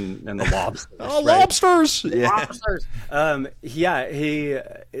Peterson and the lobsters. Oh, right? lobsters! Yeah. Lobsters. He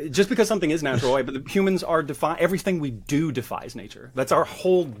just because something is natural, right, but the humans are everything we do defies nature. That's our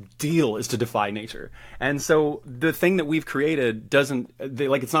whole deal, is to defy nature. And so the thing that we've created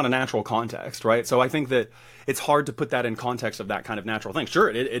it's not a natural context, right? So I think that it's hard to put that in context of that kind of natural thing. Sure,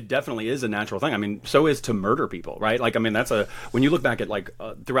 it definitely is a natural thing. I mean, so is to murder people, right? Like, I mean, when you look back at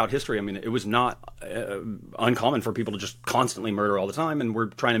throughout history, I mean, it was not uncommon for people to just constantly murder all the time, and we're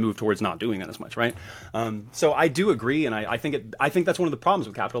trying to move towards not doing that as much, right? So I do agree, and I think that's one of the problems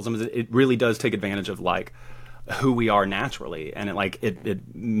with capitalism, is it really does take advantage of like who we are naturally, and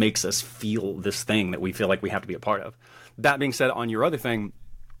it makes us feel this thing that we feel like we have to be a part of. That being said, on your other thing,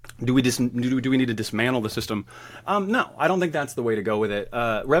 do we need to dismantle the system? No, I don't think that's the way to go with it.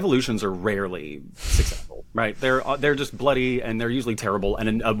 Revolutions are rarely successful, right? They're just bloody, and they're usually terrible,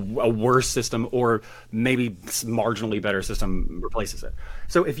 and a worse system, or maybe marginally better system, replaces it.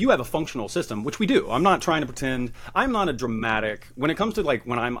 So if you have a functional system, which we do, I'm not trying to pretend. I'm not a dramatic when it comes to like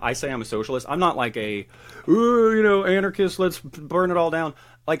when I say I'm a socialist. I'm not like a anarchist. Let's burn it all down.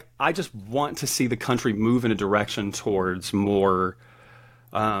 Like, I just want to see the country move in a direction towards more.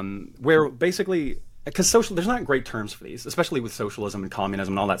 Where basically, because there's not great terms for these, especially with socialism and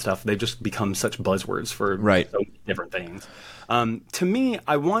communism and all that stuff. They've just become such buzzwords for so many different things. To me,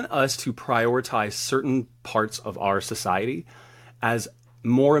 I want us to prioritize certain parts of our society as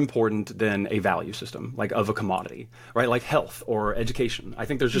more important than a value system, like of a commodity, right? Like health or education. I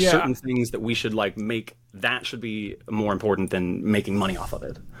think there's just certain things that we should make that should be more important than making money off of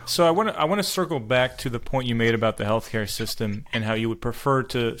it. So I want to circle back to the point you made about the healthcare system and how you would prefer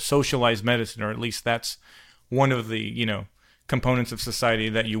to socialize medicine, or at least that's one of the components of society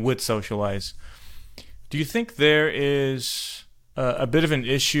that you would socialize. Do you think there is a bit of an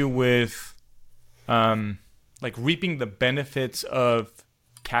issue with reaping the benefits of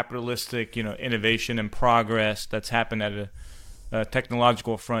capitalistic innovation and progress that's happened at a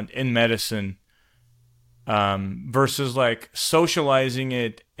technological front in medicine, versus socializing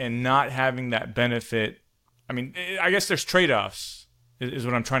it and not having that benefit? I mean, I guess there's trade-offs is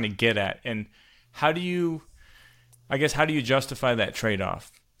what I'm trying to get at. And how do you justify that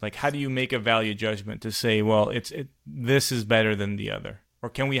trade-off? Like, how do you make a value judgment to say, well, this is better than the other? Or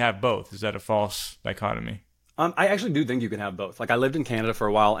can we have both? Is that a false dichotomy? I actually do think you can have both. Like I lived in Canada for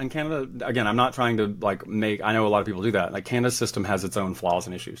a while, and Canada, again, I'm not trying to like I know a lot of people do that. Like Canada's system has its own flaws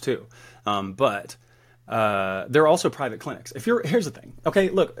and issues too. But there are also private clinics. Here's the thing. Okay,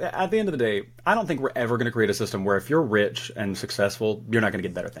 look, at the end of the day, I don't think we're ever going to create a system where if you're rich and successful, you're not going to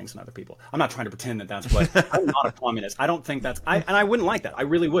get better things than other people. I'm not trying to pretend that that's what, I'm not a communist. I don't think and I wouldn't like that. I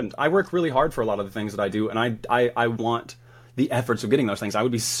really wouldn't. I work really hard for a lot of the things that I do, and I want the efforts of getting those things. I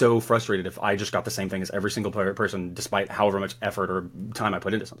would be so frustrated if I just got the same thing as every single person, despite however much effort or time I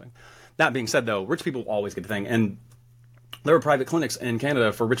put into something. That being said, though, rich people always get the thing. And there are private clinics in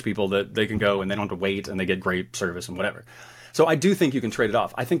Canada for rich people that they can go and they don't have to wait and they get great service and whatever. So I do think you can trade it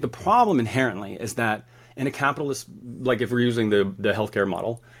off. I think the problem inherently is that in a capitalist, like if we're using the healthcare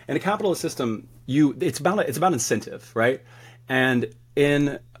model, in a capitalist system, it's about incentive, right? And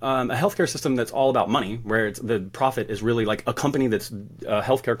in a healthcare system that's all about money, where the profit is really like a company that's a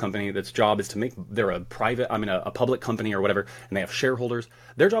healthcare company that's job is to make, they're a public company or whatever, and they have shareholders.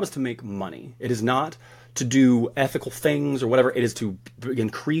 Their job is to make money. It is not to do ethical things or whatever. It is to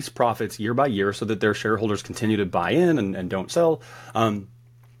increase profits year by year so that their shareholders continue to buy in and don't sell.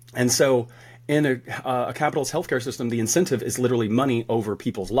 And so in a capitalist healthcare system, the incentive is literally money over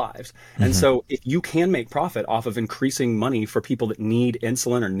people's lives. And so if you can make profit off of increasing money for people that need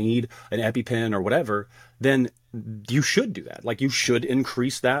insulin or need an EpiPen or whatever, then you should do that. Like you should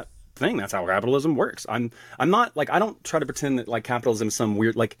increase that thing. That's how capitalism works. I'm not like, I don't try to pretend that like capitalism is some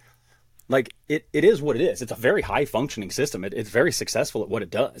weird, like it is what it is. It's a very high functioning system. It's very successful at what it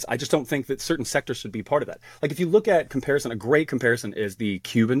does. I just don't think that certain sectors should be part of that. Like if you look at comparison, a great comparison is the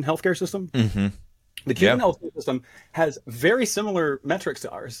Cuban healthcare system. The Cuban healthcare system has very similar metrics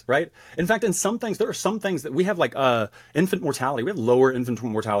to ours, right? In fact, in some things, there are some things that we have like infant mortality. We have lower infant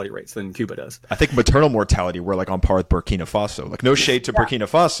mortality rates than Cuba does. I think maternal mortality, we're like on par with Burkina Faso. Like no shade to Burkina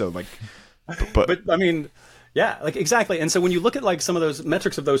Faso, like, but I mean, yeah, like exactly. And so when you look at like some of those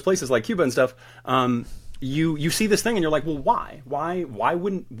metrics of those places like Cuba and stuff, you see this thing and you're like, well, why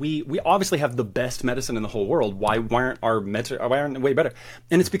wouldn't we obviously have the best medicine in the whole world. Why aren't way better?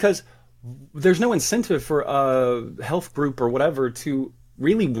 And it's because there's no incentive for a health group or whatever to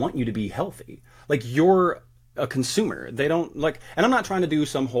really want you to be healthy. Like you're a consumer. They don't like, and I'm not trying to do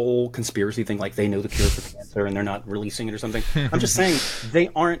some whole conspiracy thing like they know the cure for cancer and they're not releasing it or something. I'm just saying they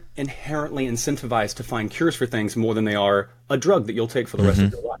aren't inherently incentivized to find cures for things more than they are a drug that you'll take for the rest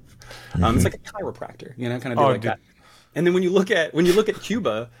of your life. It's like a chiropractor, kind of deal like that. And then when you look at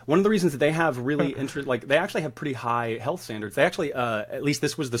Cuba, one of the reasons that they have really like they actually have pretty high health standards. They actually, at least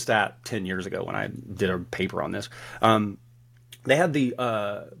this was the stat 10 years ago when I did a paper on this. They had the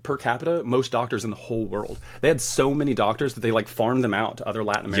per capita most doctors in the whole world. They had so many doctors that they like farmed them out to other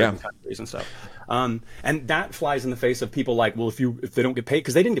Latin American countries and stuff. And that flies in the face of people like, well, if they don't get paid,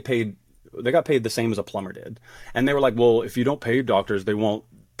 because they didn't get paid, they got paid the same as a plumber did. And they were like, well, if you don't pay doctors, they won't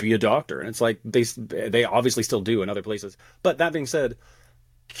be a doctor. And it's like they obviously still do in other places. But that being said,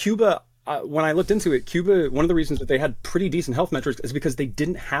 Cuba, when I looked into it, Cuba, one of the reasons that they had pretty decent health metrics is because they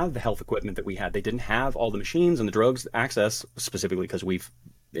didn't have the health equipment that we had. They didn't have all the machines and the drugs access, specifically because we've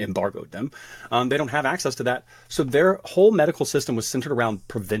embargoed them. They don't have access to that. So their whole medical system was centered around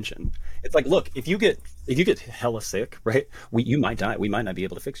prevention. It's like, look, if you get hella sick, right, you might die. We might not be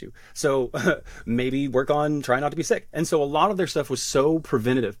able to fix you. So maybe work on trying not to be sick. And so a lot of their stuff was so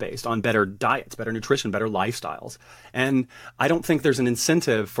preventative based on better diets, better nutrition, better lifestyles. And I don't think there's an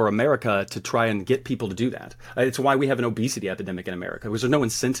incentive for America to try and get people to do that. It's why we have an obesity epidemic in America, because there's no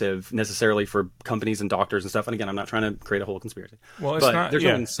incentive necessarily for companies and doctors and stuff. And again, I'm not trying to create a whole conspiracy. Well, there's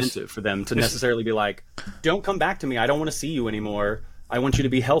no incentive for them to necessarily be like, don't come back to me. I don't want to see you anymore. I want you to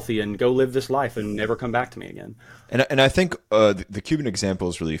be healthy and go live this life and never come back to me again. And I think the Cuban example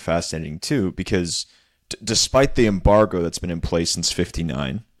is really fascinating too, because despite the embargo that's been in place since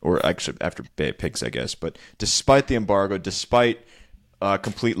 '59, or actually after Bay of Pigs, I guess, but despite the embargo, despite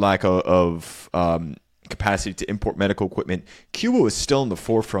complete lack of capacity to import medical equipment, Cuba was still in the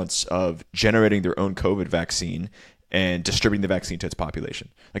forefronts of generating their own COVID vaccine and distributing the vaccine to its population.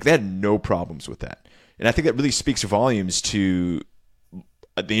 Like they had no problems with that. And I think that really speaks volumes to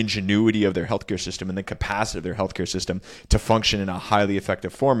the ingenuity of their healthcare system and the capacity of their healthcare system to function in a highly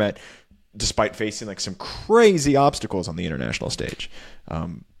effective format, despite facing like some crazy obstacles on the international stage.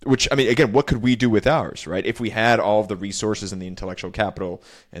 Which, I mean, again, what could we do with ours, right? If we had all of the resources and the intellectual capital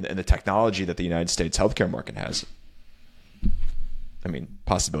and the technology that the United States healthcare market has. I mean,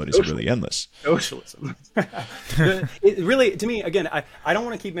 possibilities are really endless. Socialism. It really, to me, again, I don't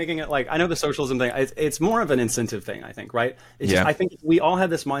want to keep making it like, I know the socialism thing, it's more of an incentive thing, I think, right? It's just, I think we all have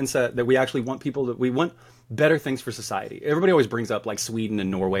this mindset that we actually want we want better things for society. Everybody always brings up like Sweden and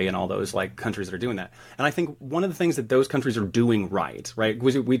Norway and all those like countries that are doing that. And I think one of the things that those countries are doing right,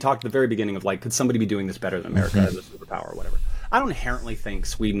 we talked at the very beginning of like, could somebody be doing this better than America as a superpower or whatever? I don't inherently think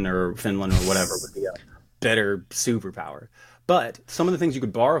Sweden or Finland or whatever would be a better superpower. But some of the things you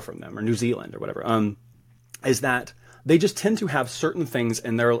could borrow from them, or New Zealand or whatever, is that they just tend to have certain things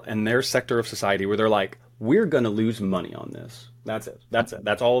in their sector of society where they're like, we're going to lose money on this. That's it.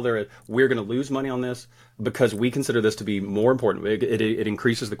 That's all there is. We're going to lose money on this because we consider this to be more important. It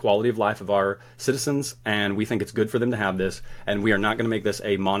increases the quality of life of our citizens, and we think it's good for them to have this, and we are not going to make this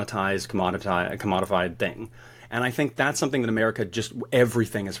a monetized, commodified thing. And I think that's something that America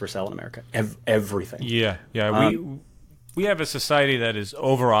everything is for sale in America. Everything. Yeah. We have a society that is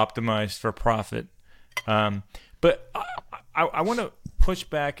over-optimized for profit. But I want to push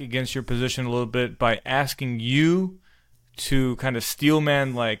back against your position a little bit by asking you to kind of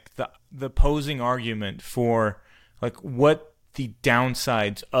steelman like the opposing argument for like what the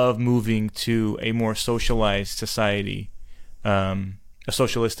downsides of moving to a more socialized society, a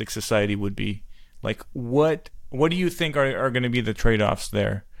socialistic society would be. Like what do you think are going to be the trade-offs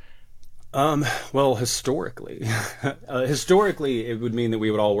there? Well, historically, it would mean that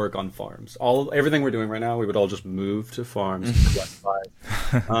we would all work on farms. Everything we're doing right now, we would all just move to farms and collect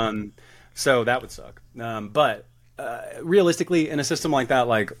supplies. So that would suck. But realistically, in a system like that,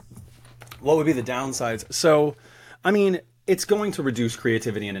 like, what would be the downsides? So, I mean, it's going to reduce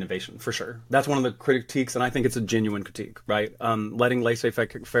creativity and innovation for sure. That's one of the critiques, and I think it's a genuine critique, right? Letting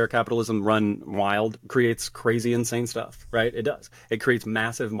laissez-faire capitalism run wild creates crazy, insane stuff, right? It does. It creates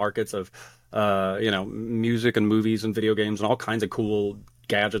massive markets of, music and movies and video games and all kinds of cool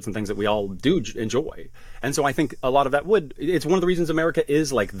gadgets and things that we all do enjoy. And so I think a lot of that it's one of the reasons America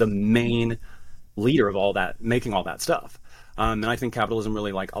is like the main leader of all that, making all that stuff. And I think capitalism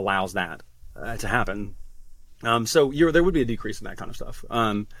really like allows that to happen. So there would be a decrease in that kind of stuff.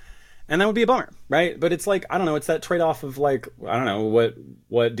 And that would be a bummer, right? But it's like, I don't know, it's that trade-off of like, I don't know,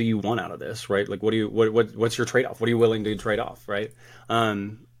 what do you want out of this, right? Like, what's your trade-off? What are you willing to trade off, right?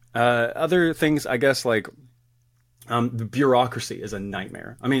 Other things, I guess, like, the bureaucracy is a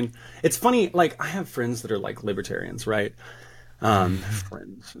nightmare. I mean, it's funny, like, I have friends that are like libertarians, right?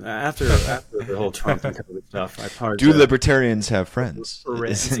 Friends. After the whole Trump and COVID stuff, do libertarians have friends?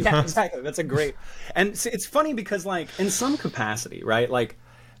 Yeah, exactly. That's a great. And it's funny because, like, in some capacity, right? Like,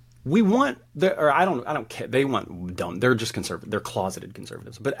 we want I don't care. They want dumb. They're just conservative. They're closeted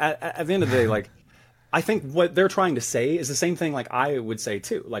conservatives. But at the end of the day, like, I think what they're trying to say is the same thing like I would say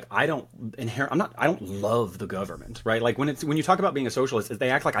too. Like, I don't love the government, right? Like when you talk about being a socialist, they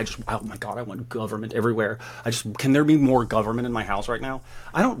act like oh my God, I want government everywhere. Can there be more government in my house right now?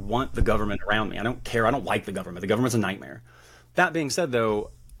 I don't want the government around me. I don't care. I don't like the government. The government's a nightmare. That being said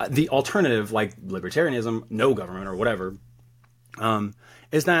though, the alternative, like libertarianism, no government or whatever,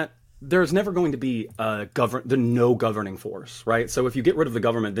 is that there's never going to be no governing force, right? So if you get rid of the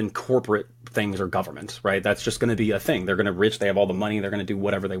government, then corporate things are government, right? That's just going to be a thing. They're going to they have all the money, they're going to do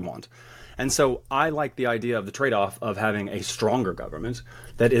whatever they want. And so I like the idea of the trade-off of having a stronger government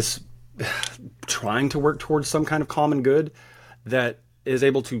that is trying to work towards some kind of common good that is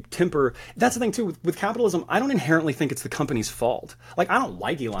able to temper. That's the thing too with capitalism. I don't inherently think it's the company's fault. Like, I don't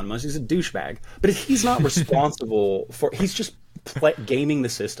like Elon Musk. He's a douchebag, but he's not responsible he's just gaming the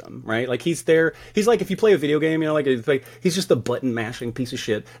system, right? Like, he's like, if you play a video game, he's just a button mashing piece of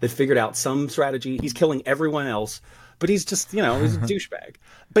shit that figured out some strategy. He's killing everyone else, but he's just, he's a douchebag.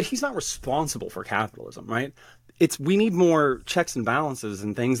 But he's not responsible for capitalism, right? We need more checks and balances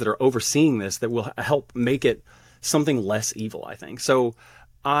and things that are overseeing this that will help make it something less evil, I think. So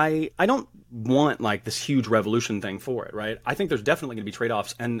I don't want like this huge revolution thing for it, right? I think there's definitely going to be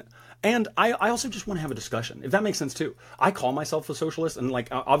trade-offs, and I also just want to have a discussion, if that makes sense too. I call myself a socialist, and like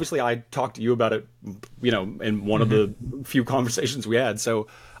obviously I talked to you about it, in one of the few conversations we had. So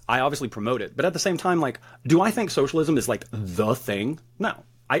I obviously promote it, but at the same time, like, do I think socialism is like the thing? No,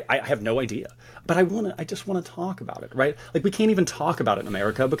 I have no idea, but I just want to talk about it, right? Like, we can't even talk about it in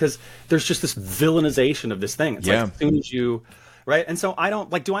America because there's just this villainization of this thing. It's like, as soon as you. Right. And so I don't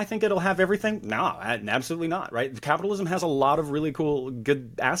do I think it'll have everything? No, absolutely not. Right. Capitalism has a lot of really cool,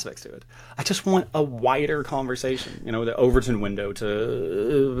 good aspects to it. I just want a wider conversation, the Overton window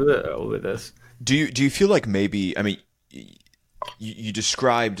to this. Do you feel like maybe, I mean, you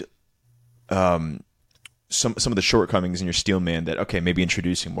described some of the shortcomings in your steel man that, okay, maybe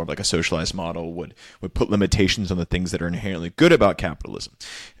introducing more of like a socialized model would put limitations on the things that are inherently good about capitalism.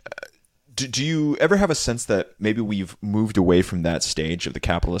 Do you ever have a sense that maybe we've moved away from that stage of the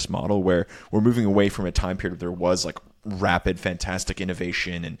capitalist model, where we're moving away from a time period where there was like rapid, fantastic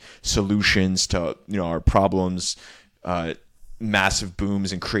innovation and solutions to, you know, our problems, massive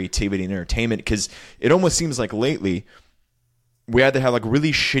booms in creativity and entertainment? Because it almost seems like lately we either have like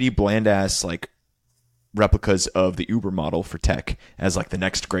really shitty, bland ass like replicas of the Uber model for tech as like the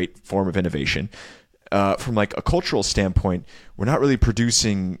next great form of innovation. From like a cultural standpoint, we're not really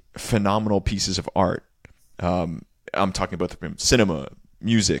producing phenomenal pieces of art. I'm talking about cinema,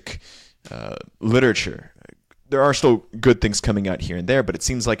 music, literature. There are still good things coming out here and there, but it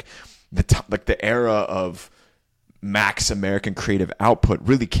seems like the era of max American creative output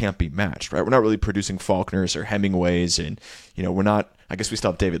really can't be matched, right? We're not really producing Faulkners or Hemingways, and you know, we're not. I guess we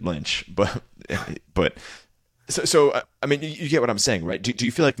still have David Lynch, but so I mean, you get what I'm saying, right? Do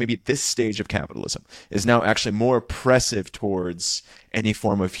you feel like maybe this stage of capitalism is now actually more oppressive towards any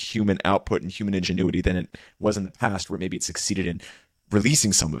form of human output and human ingenuity than it was in the past, where maybe it succeeded in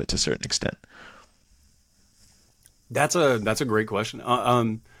releasing some of it to a certain extent? That's a great question.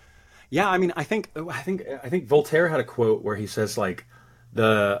 Yeah, I mean, I think Voltaire had a quote where he says like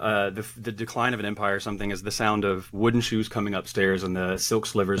the decline of an empire or something is the sound of wooden shoes coming upstairs and the silk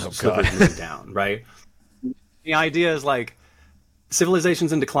slippers moving down, right? The idea is like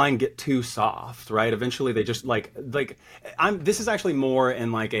civilizations in decline get too soft, right? Eventually they just this is actually more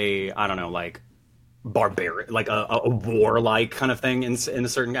in like a, I don't know, like barbaric, like a warlike kind of thing in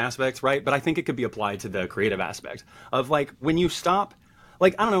certain aspects, right? But I think it could be applied to the creative aspect of like when you stop.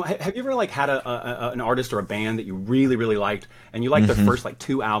 Like, I don't know, have you ever like had an artist or a band that you really, really liked, and you liked their first like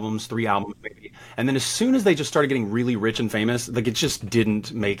 2 albums, 3 albums maybe, and then as soon as they just started getting really rich and famous, like it just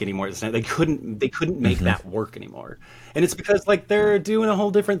didn't make any more sense. They couldn't make that work anymore. And it's because like they're doing a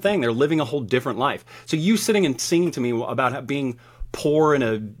whole different thing. They're living a whole different life. So you sitting and singing to me about being poor in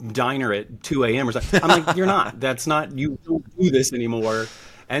a diner at 2 a.m. or something, I'm like, you're not. That's not, you don't do this anymore.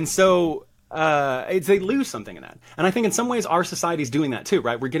 And so they lose something in that. And I think in some ways our society's doing that too,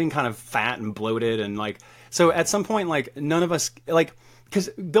 right? We're getting kind of fat and bloated, and like, so at some point, like none of us, like, because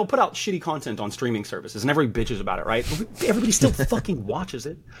they'll put out shitty content on streaming services and everybody bitches about it, right? Everybody still fucking watches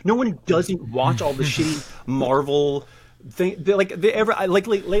it. No one doesn't watch all the shitty Marvel thing.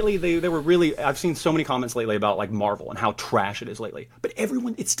 Lately they were really, I've seen so many comments lately about like Marvel and how trash it is lately. But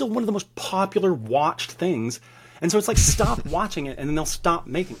it's still one of the most popular watched things. And so it's like, stop watching it and then they'll stop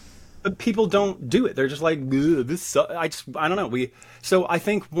making it. But people don't do it. They're just like, this. I don't know. So I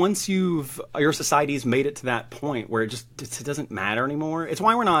think once your society's made it to that point where it doesn't matter anymore. It's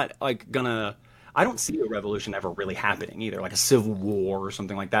why we're not like I don't see a revolution ever really happening either, like a civil war or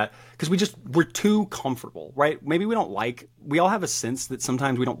something like that, because we're too comfortable, right? Maybe we all have a sense that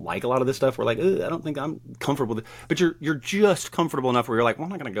sometimes we don't like a lot of this stuff. We're like, I don't think I'm comfortable with it. But you're just comfortable enough where you're like, well,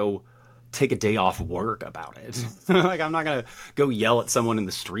 I'm not going to go take a day off work about it. Like, I'm not going to go yell at someone in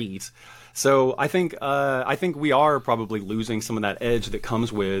the streets. So I think we are probably losing some of that edge that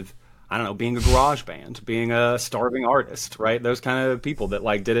comes with, I don't know, being a garage band, being a starving artist, right? Those kind of people that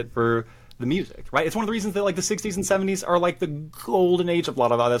like did it for the music, right? It's one of the reasons that like the 60s and 70s are like the golden age of a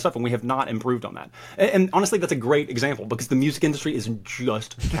lot of other stuff, and we have not improved on that. And honestly, that's a great example because the music industry isn't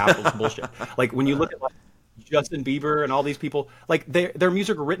just capitalist bullshit. Like when you look at like Justin Bieber and all these people, like their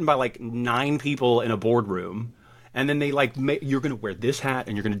music are written by like 9 people in a boardroom, and then they like you're gonna wear this hat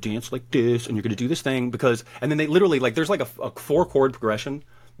and you're gonna dance like this and you're gonna do this thing and then they literally like there's like a 4-chord progression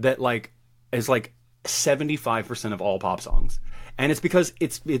that like is like 75% of all pop songs, and it's because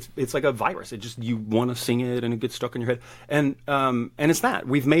it's like a virus. It just, you want to sing it and it gets stuck in your head, and it's that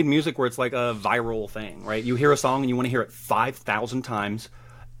we've made music where it's like a viral thing, right? You hear a song and you want to hear it 5,000 times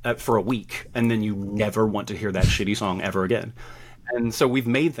for a week, and then you never want to hear that shitty song ever again. And so we've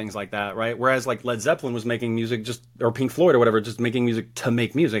made things like that, right? Whereas like Led Zeppelin was making music or Pink Floyd or whatever, just making music to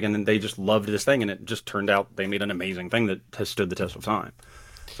make music, and then they just loved this thing, and it just turned out they made an amazing thing that has stood the test of time.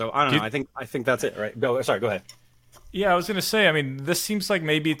 So I don't know. I think that's it, right? Go ahead. Yeah, I was going to say, I mean, this seems like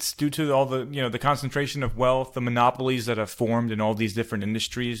maybe it's due to all the, the concentration of wealth, the monopolies that have formed in all these different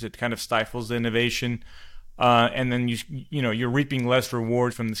industries. It kind of stifles the innovation. And then you're reaping less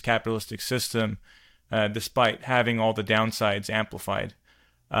reward from this capitalistic system, despite having all the downsides amplified.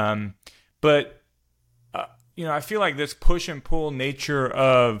 But I feel like this push and pull nature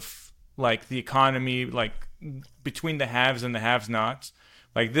of like the economy, like between the haves and the have-nots,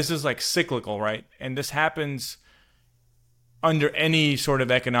 like this is like cyclical, right? And this happens under any sort of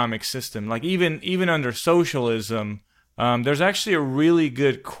economic system. Like even under socialism, There's actually a really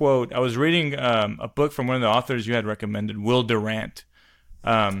good quote. I was reading a book from one of the authors you had recommended, Will Durant,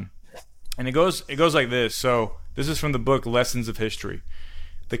 and it goes like this. So this is from the book Lessons of History.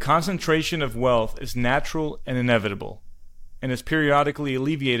 The concentration of wealth is natural and inevitable, and is periodically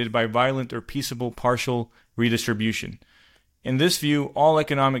alleviated by violent or peaceable partial redistribution. In this view, all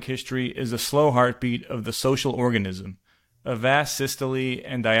economic history is a slow heartbeat of the social organism, a vast systole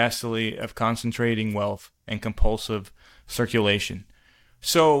and diastole of concentrating wealth and compulsive circulation.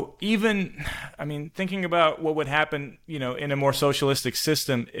 So even, thinking about what would happen, in a more socialistic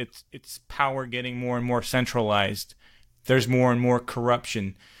system, it's power getting more and more centralized. There's more and more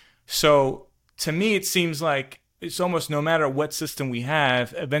corruption. So to me, it seems like it's almost no matter what system we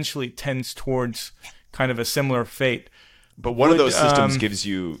have, eventually tends towards kind of a similar fate. But one of those systems gives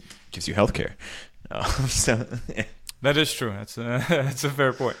you healthcare. So that is true. That's a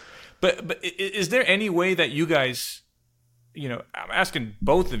fair point. But is there any way that you guys, I'm asking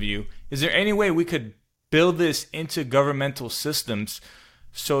both of you, is there any way we could build this into governmental systems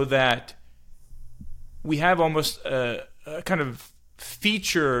so that we have almost a kind of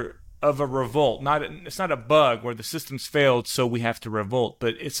feature of a revolt? It's not a bug where the system's failed, so we have to revolt,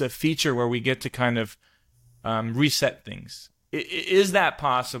 but it's a feature where we get to kind of reset things. Is that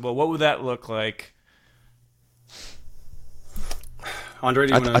possible? What would that look like? Andre,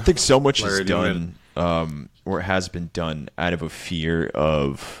 do you want to? I think so much is done, or has been done, out of a fear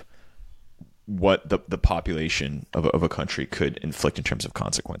of what the population of a country could inflict in terms of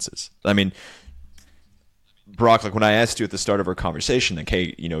consequences. I mean, Brocke, like when I asked you at the start of our conversation, like,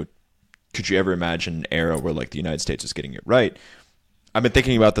 hey, could you ever imagine an era where like the United States was getting it right? I've been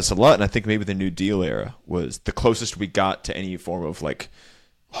thinking about this a lot, and I think maybe the New Deal era was the closest we got to any form of like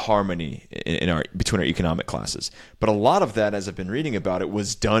harmony between our economic classes. But a lot of that, as I've been reading about it,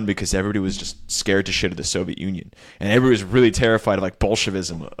 was done because everybody was just scared to shit of the Soviet Union, and everybody was really terrified of like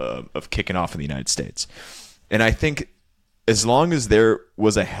Bolshevism of kicking off in the United States. And I think as long as there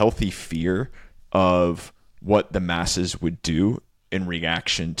was a healthy fear of what the masses would do in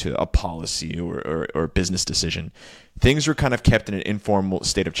reaction to a policy or business decision, things were kind of kept in an informal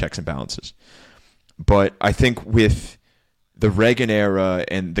state of checks and balances. But I think with the Reagan era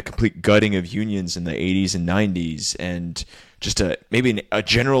and the complete gutting of unions in the 80s and 90s, and just maybe a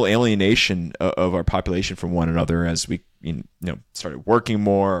general alienation of our population from one another as we started working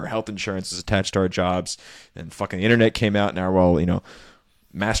more, our health insurance was attached to our jobs, and fucking the internet came out, and now we're all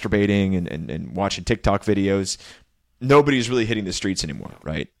masturbating and watching TikTok videos. Nobody's really hitting the streets anymore,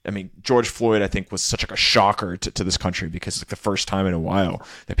 right? I mean, George Floyd, I think, was such like a shocker to this country because it's like the first time in a while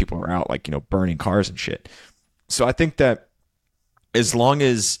that people are out like, burning cars and shit. So I think that as long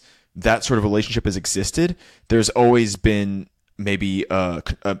as that sort of relationship has existed, there's always been maybe a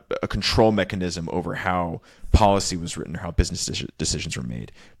control mechanism over how policy was written or how business decisions were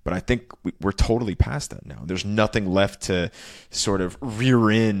made. But I think we're totally past that now. There's nothing left to sort of rear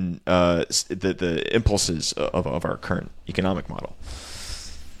in the impulses of our current economic model.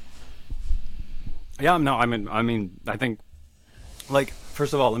 Yeah, no, I mean, I think, like,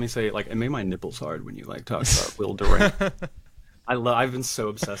 first of all, let me say, like, it made my nipples hard when you like talk about Will Durant. I've been so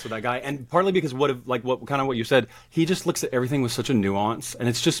obsessed with that guy, and partly because what you said, he just looks at everything with such a nuance, and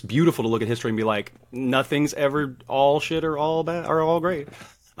it's just beautiful to look at history and be like, nothing's ever all shit or all bad or all great.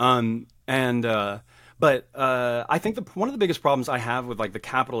 But I think one of the biggest problems I have with like the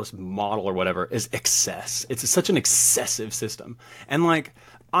capitalist model or whatever is excess. It's such an excessive system, and like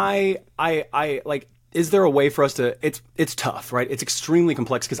I like. Is there a way for us to? It's tough, right? It's extremely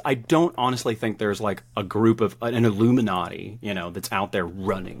complex because I don't honestly think there's like a group of an Illuminati, that's out there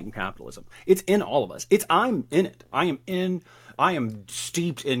running capitalism. It's in all of us. I'm in it. I am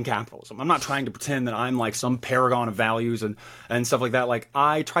steeped in capitalism. I'm not trying to pretend that I'm like some paragon of values and stuff like that. Like,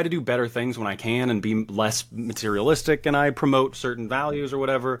 I try to do better things when I can and be less materialistic, and I promote certain values or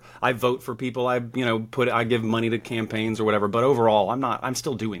whatever. I vote for people. I give money to campaigns or whatever. But overall, I'm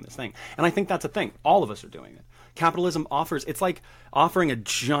still doing this thing. And I think that's a thing. All of us are doing it. Capitalism it's like offering a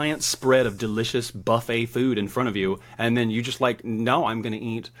giant spread of delicious buffet food in front of you, and then you just like, no, I'm going to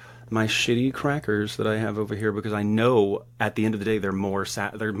eat my shitty crackers that I have over here because I know at the end of the day they're more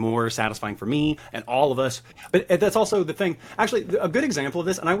satisfying for me and all of us. But that's also the thing. Actually, a good example of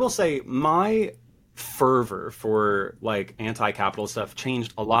this, and I will say my fervor for like anti-capitalist stuff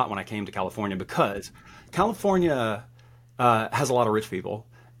changed a lot when I came to California, because California has a lot of rich people,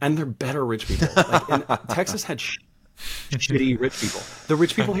 and they're better rich people. Like, Texas had shitty rich people. The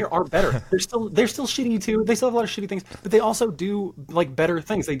rich people here are better. They're still shitty too. They still have a lot of shitty things, but they also do like better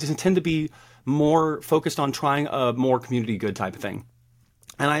things. They just tend to be more focused on trying a more community good type of thing.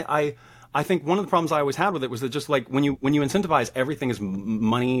 And I think one of the problems I always had with it was that just like when you incentivize everything is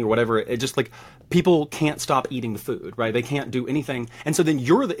money or whatever, it just like people can't stop eating the food, right? They can't do anything, and so then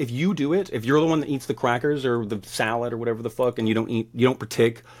if you do it, if you're the one that eats the crackers or the salad or whatever the fuck, and you don't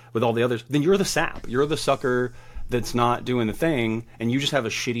partake with all the others, then you're the sap, you're the sucker that's not doing the thing, and you just have a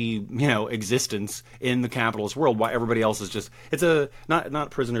shitty, existence in the capitalist world while everybody else is just, it's a,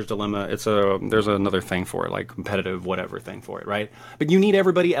 not prisoner's dilemma, there's another thing for it, like competitive whatever thing for it, right? But you need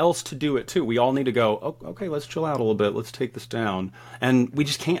everybody else to do it too. We all need to go, oh, okay, let's chill out a little bit, let's take this down. And we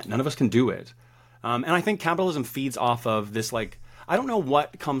just can't, none of us can do it. And I think capitalism feeds off of this, like, I don't know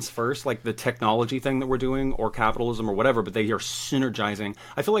what comes first, like the technology thing that we're doing or capitalism or whatever, but they are synergizing.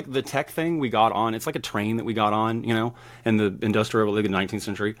 I feel like the tech thing we got on, it's like a train that we got on, in the Industrial Revolution, the 19th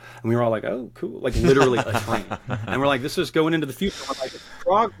century. And we were all like, oh, cool. Like literally a train. And we're like, this is going into the future.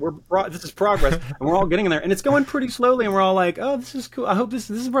 We're like, this is progress. And we're all getting in there. And it's going pretty slowly. And we're all like, oh, this is cool. I hope this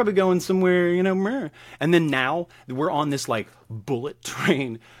is probably going somewhere, And then now we're on this like bullet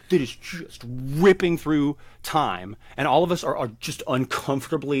train that is just ripping through time, and all of us are just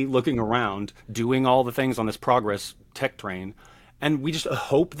uncomfortably looking around, doing all the things on this progress tech train, and we just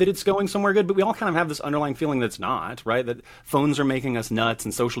hope that it's going somewhere good, but we all kind of have this underlying feeling that it's not, right? That phones are making us nuts,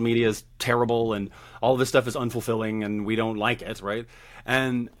 and social media is terrible, and all of this stuff is unfulfilling, and we don't like it, right?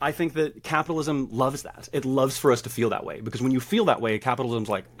 And I think that capitalism loves that. It loves for us to feel that way, because when you feel that way, capitalism's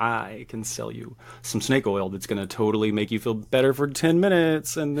like, I can sell you some snake oil that's going to totally make you feel better for 10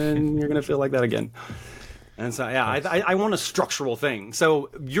 minutes, and then you're going to feel like that again. And so, yeah, I want a structural thing. So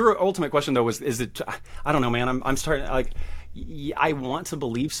your ultimate question, though, is it, I don't know, man, I'm starting, like, I want to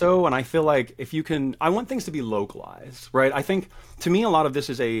believe so, and I feel like if you can, I want things to be localized, right? I think, to me, a lot of this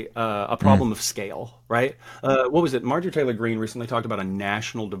is a problem of scale, right? What was it? Marjorie Taylor Greene recently talked about a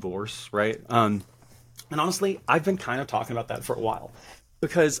national divorce, right? And honestly, I've been kind of talking about that for a while,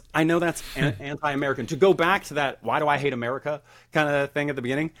 because I know that's anti-American. To go back to that, why do I hate America kind of thing at the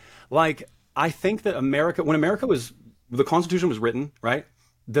beginning, like, I think that when the Constitution was written, right?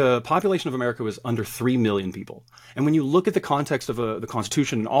 The population of America was under 3 million people. And when you look at the context of the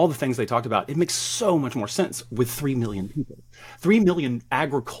Constitution and all the things they talked about, it makes so much more sense with 3 million people. 3 million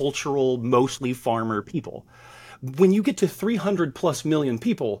agricultural, mostly farmer people. When you get to 300 plus million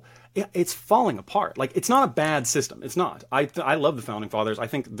people, it's falling apart. Like, it's not a bad system. It's not. I love the Founding Fathers. I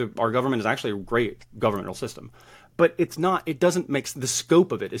think our government is actually a great governmental system. But it's not, it doesn't make, the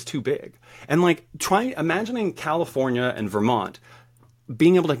scope of it is too big. And like, imagining California and Vermont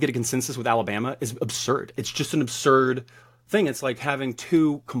being able to get a consensus with Alabama is absurd. It's just an absurd thing. It's like having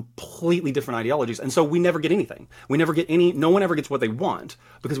two completely different ideologies. And so we never get anything. No one ever gets what they want,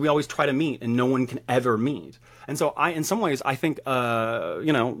 because we always try to meet and no one can ever meet. And so in some ways, I think,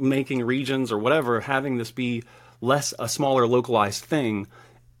 making regions or whatever, having this be a smaller localized thing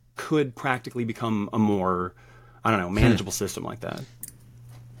could practically become a more, manageable system like that.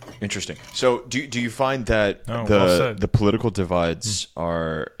 Interesting. So do you find that the political divides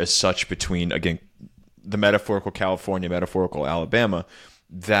are as such between, again, the metaphorical California, metaphorical Alabama,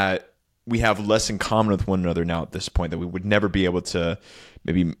 that we have less in common with one another now at this point, that we would never be able to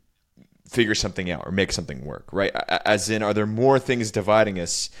maybe figure something out or make something work, right? As in, are there more things dividing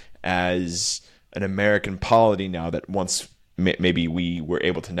us as an American polity now that once maybe we were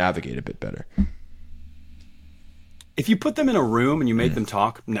able to navigate a bit better? If you put them in a room and you make them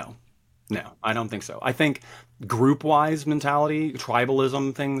talk, no, I don't think so. I think group-wise mentality,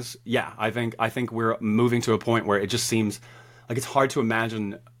 tribalism things, yeah, I think we're moving to a point where it just seems like it's hard to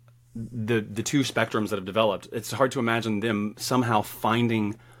imagine the two spectrums that have developed. It's hard to imagine them somehow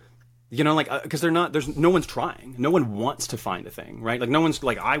finding, because there's no one's trying. No one wants to find a thing, right? Like, no one's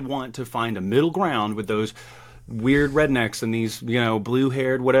like, I want to find a middle ground with those weird rednecks and these,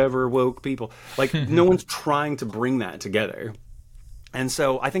 blue-haired, whatever, woke people. Like, no one's trying to bring that together. And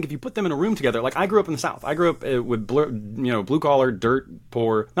so I think if you put them in a room together, like, I grew up in the South. I grew up with blue-collar, not dirt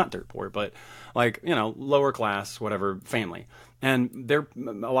poor, but like, lower class, whatever, family. And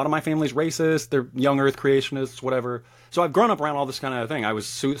a lot of my family's racist. They're young earth creationists, whatever. So I've grown up around all this kind of thing. I was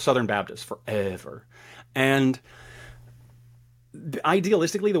Southern Baptist forever. And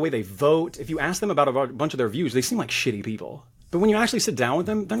idealistically, the way they vote, if you ask them about a bunch of their views, they seem like shitty people. But when you actually sit down with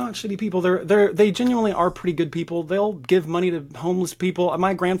them, they're not shitty people. They genuinely are pretty good people. They'll give money to homeless people.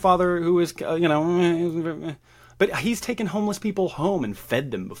 My grandfather, who is, but he's taken homeless people home and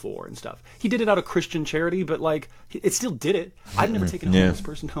fed them before and stuff. He did it out of Christian charity, but like, it still did it. I've never taken a homeless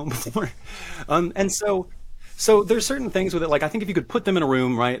person home before. And so So there's certain things with it, like I think if you could put them in a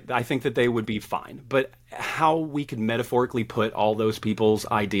room, right, I think that they would be fine. But how we could metaphorically put all those people's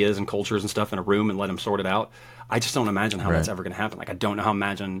ideas and cultures and stuff in a room and let them sort it out, I just don't imagine how that's ever going to happen. Like I don't know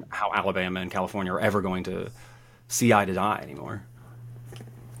imagine how Alabama and California are ever going to see eye to eye anymore.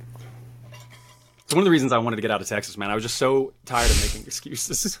 It's one of the reasons I wanted to get out of Texas, man. I was just so tired of making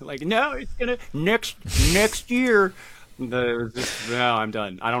excuses. Like, no, it's gonna next year. No, I'm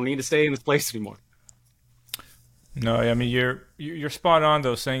done. I don't need to stay in this place anymore. No, I mean you're spot on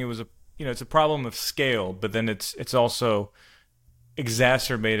though, saying it was it's a problem of scale, but then it's also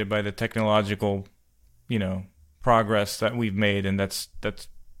exacerbated by the technological, progress that we've made, and that's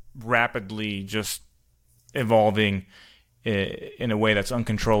rapidly just evolving in a way that's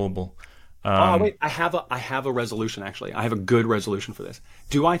uncontrollable. Wait, I have a resolution, actually. I have a good resolution for this.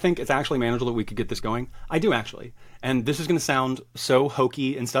 Do I think it's actually manageable that we could get this going? I do, actually. And this is going to sound so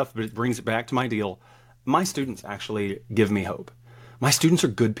hokey and stuff, but it brings it back to my deal. My students actually give me hope. My students are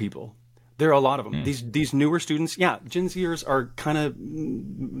good people. There are a lot of them. These newer students, Gen Zers are kind of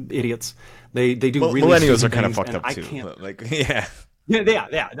idiots. They do really millennials are kind of fucked up too. Yeah. No,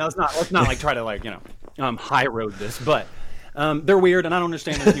 let's not like try to like high road this, but they're weird and I don't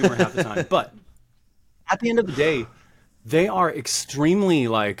understand their humor half the time. But at the end of the day, they are extremely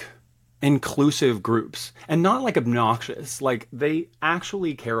like inclusive groups and not like obnoxious. Like they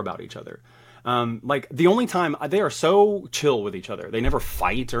actually care about each other. Like the only time they are so chill with each other, they never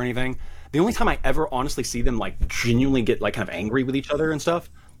fight or anything. The only time I ever honestly see them like genuinely get like kind of angry with each other and stuff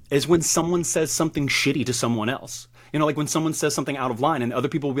is when someone says something shitty to someone else. Like when someone says something out of line and other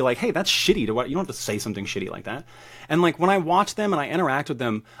people will be like, hey, that's shitty. You don't have to say something shitty like that. And like when I watch them and I interact with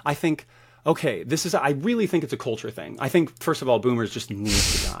them, I think, okay, I really think it's a culture thing. I think, first of all, boomers just need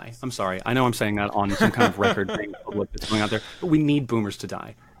to die. I'm sorry. I know I'm saying that on some kind of record thing that's going out there, but we need boomers to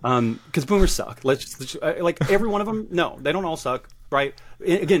die. Because boomers suck. Let's like every one of them. No, they don't all suck, right?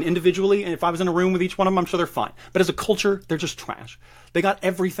 Again, individually, and if I was in a room with each one of them, I'm sure they're fine. But as a culture, they're just trash. They got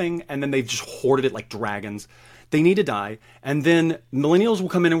everything, and then they've just hoarded it like dragons. They need to die, and then millennials will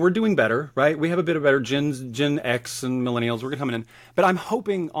come in, and we're doing better, right? We have a bit of better Gen X and millennials. We're coming in, but I'm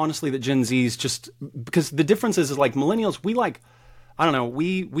hoping honestly that Gen Z's just because the difference is like millennials, we like. I don't know,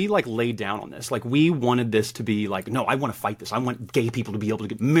 we like laid down on this. Like we wanted this to be like, no, I want to fight this. I want gay people to be able to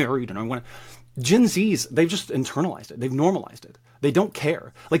get married. And I want Gen Zs, they've just internalized it. They've normalized it. They don't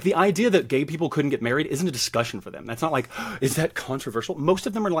care. Like the idea that gay people couldn't get married isn't a discussion for them. That's not like, is that controversial? Most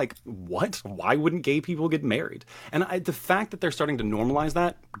of them are like, what? Why wouldn't gay people get married? And the fact that they're starting to normalize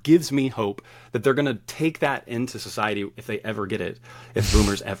that gives me hope that they're going to take that into society if they ever get it, if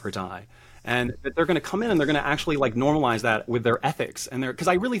boomers ever die. And that they're going to come in and they're going to actually like normalize that with their ethics and because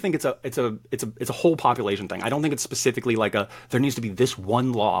I really think it's a whole population thing. I don't think it's specifically like there needs to be this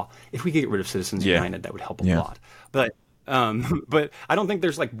one law. If we could get rid of Citizens United, that would help a lot. But I don't think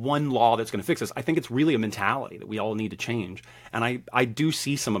there's like one law that's going to fix this. I think it's really a mentality that we all need to change. And I do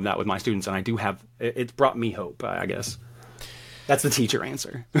see some of that with my students, and I do have it's brought me hope. I guess that's the teacher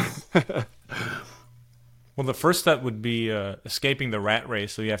answer. Well, the first step would be escaping the rat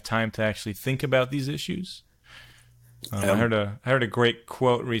race, so you have time to actually think about these issues. I heard a great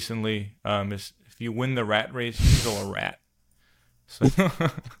quote recently: "Is if you win the rat race, you're still a rat." So,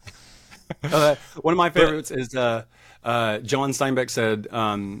 one of my favorites is John Steinbeck said,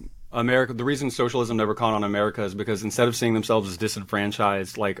 "America. The reason socialism never caught on America is because instead of seeing themselves as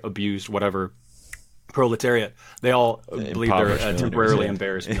disenfranchised, like abused, whatever, proletariat, they all believe they're temporarily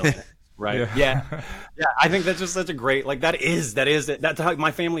embarrassed." Right. Yeah. I think that's just such a great, like, that's how my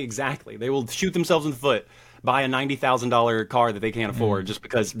family, exactly. They will shoot themselves in the foot, buy a $90,000 car that they can't afford just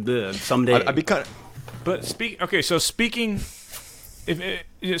because someday. I'd be kind of. But speaking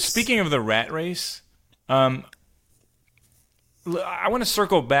of the rat race, I want to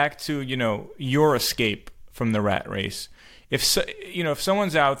circle back to, your escape from the rat race. If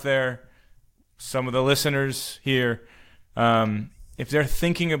someone's out there, some of the listeners here, if they're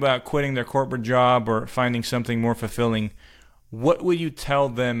thinking about quitting their corporate job or finding something more fulfilling, what would you tell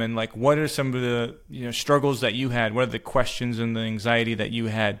them? And like, what are some of the struggles that you had? What are the questions and the anxiety that you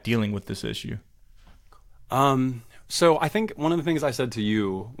had dealing with this issue? So I think one of the things I said to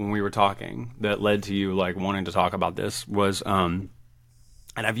you when we were talking that led to you like wanting to talk about this was, and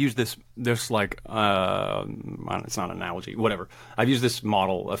I've used this like, it's not an analogy, whatever. I've used this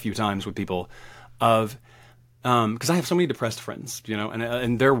model a few times with people of. Because I have so many depressed friends,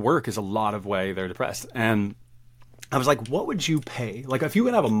 and their work is a lot of way they're depressed. And I was like, what would you pay? Like, if you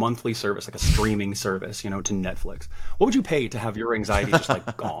would have a monthly service, like a streaming service, to Netflix, what would you pay to have your anxiety just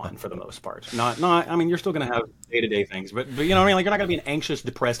like gone for the most part? I mean, you're still going to have day-to-day things, but you know what I mean? Like, you're not going to be an anxious,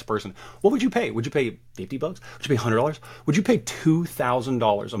 depressed person. What would you pay? Would you pay $50? Would you pay $100? Would you pay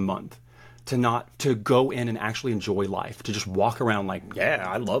 $2,000 a month to go in and actually enjoy life, to just walk around like, yeah,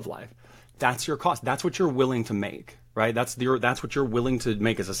 I love life? That's your cost. That's what you're willing to make. Right? That's what you're willing to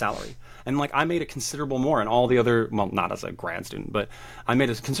make as a salary. And like, I made a considerable more in all the other, well, not as a grad student, but I made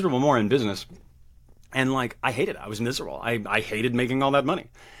a considerable more in business. And like, I hated it. I was miserable. I hated making all that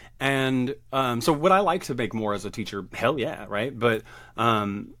money. And so would I like to make more as a teacher? Hell yeah, right? But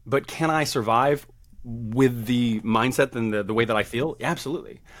can I survive with the mindset and the way that I feel? Yeah,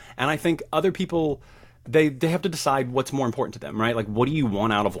 absolutely. And I think other people, they have to decide what's more important to them, right? Like, what do you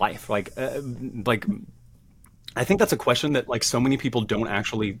want out of life? I think that's a question that like so many people don't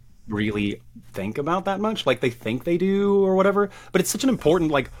actually really think about that much. Like, they think they do or whatever, but it's such an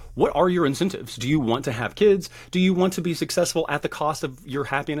important, like, what are your incentives? Do you want to have kids? Do you want to be successful at the cost of your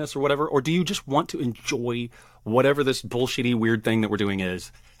happiness or whatever? Or do you just want to enjoy whatever this bullshitty weird thing that we're doing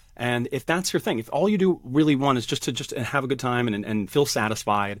is? And if that's your thing, if all you do really want is just to have a good time and feel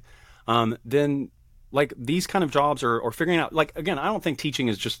satisfied, then like these kind of jobs or figuring out, like, again, I don't think teaching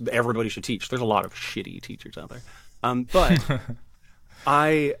is just everybody should teach. There's a lot of shitty teachers out there. But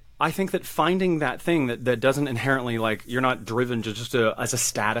I think that finding that thing that doesn't inherently, like, you're not driven to just as a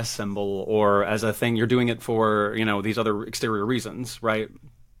status symbol or as a thing, you're doing it for, these other exterior reasons, right?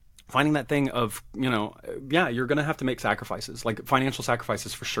 Finding that thing of, yeah, you're going to have to make sacrifices, like financial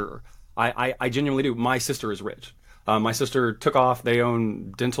sacrifices for sure. I genuinely do. My sister is rich. My sister took off. They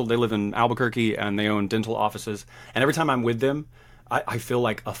own dental. They live in Albuquerque and they own dental offices. And every time I'm with them, I feel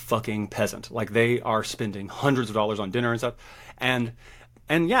like a fucking peasant. Like, they are spending hundreds of dollars on dinner and stuff.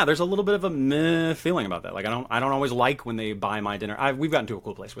 And yeah, there's a little bit of a meh feeling about that. Like, I don't always like when they buy my dinner. We've gotten to a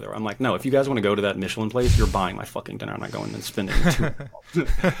cool place with her. I'm like, no, if you guys want to go to that Michelin place, you're buying my fucking dinner. I'm not going and spending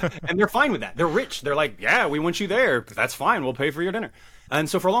 $2. And they're fine with that. They're rich. They're like, yeah, we want you there. That's fine. We'll pay for your dinner. And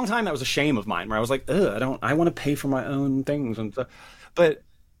so for a long time, that was a shame of mine, where I was like, I want to pay for my own things and stuff. But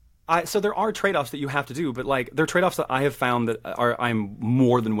so there are trade-offs that you have to do, but like, there are trade-offs that I have found that I'm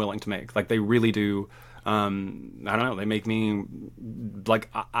more than willing to make. Like, they really do. I don't know. They make me like,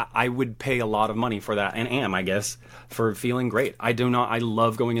 I would pay a lot of money for that, and am, I guess, for feeling great. I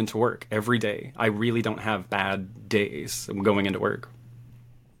love going into work every day. I really don't have bad days going into work.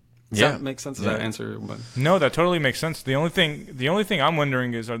 Does that make sense? Does that answer? No, that totally makes sense. The only thing I'm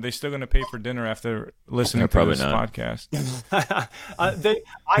wondering is, are they still going to pay for dinner after listening to this podcast?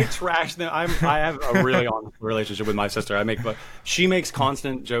 I trash them. I have a really honest relationship with my sister. She makes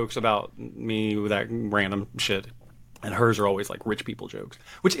constant jokes about me with that random shit, and hers are always like rich people jokes,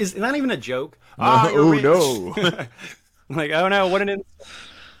 which is not even a joke. Oh no! Like, oh no, what an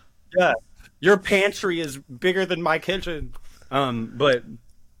yeah, your pantry is bigger than my kitchen. But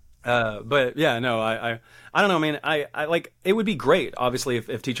yeah, no, I don't know, man. I like, it would be great, obviously,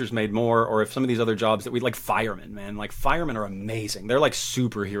 if teachers made more, or if some of these other jobs that we like, firemen, man, like, firemen are amazing. They're like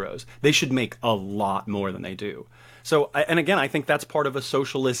superheroes. They should make a lot more than they do. So, and again, I think that's part of a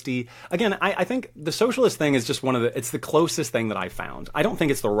socialisty. Again, I think the socialist thing is just it's the closest thing that I found. I don't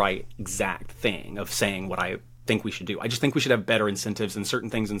think it's the right exact thing of saying what I think we should do. I just think we should have better incentives, and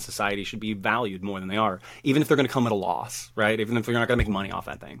certain things in society should be valued more than they are, even if they're going to come at a loss, right? Even if you're not going to make money off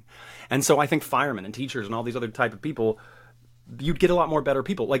that thing. And so I think firemen and teachers and all these other type of people, you'd get a lot more better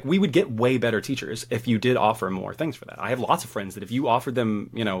people. Like, we would get way better teachers if you did offer more things for that. I have lots of friends that if you offered them,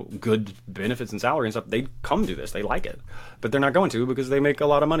 good benefits and salary and stuff, they'd come do this. They like it, but they're not going to, because they make a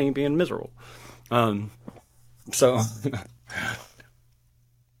lot of money being miserable. So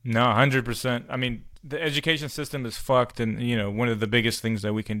no, 100%. I mean, the education system is fucked, and one of the biggest things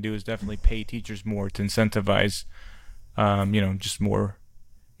that we can do is definitely pay teachers more to incentivize, just more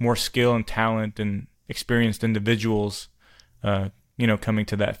skill and talent and experienced individuals, coming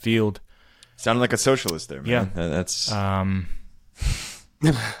to that field. Sounded like a socialist there, man. Yeah, that's.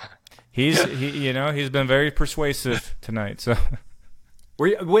 He's been very persuasive tonight. So.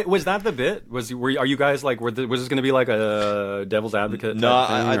 Was that the bit? Are you guys like? Was this going to be like a devil's advocate? No,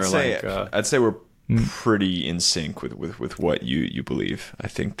 I'd say we're pretty in sync with what you believe. I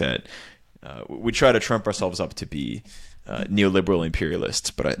think that we try to trump ourselves up to be neoliberal imperialists,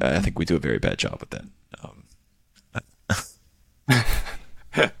 but I think we do a very bad job with that.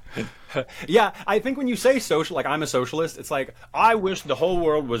 Yeah, I think when you say social, like, I'm a socialist, it's like, I wish the whole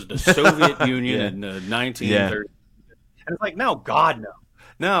world was the Soviet Union in the 1930s. And it's like, no, God, no.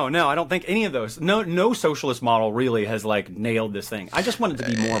 No, I don't think any of those. No socialist model really has like nailed this thing. I just want it to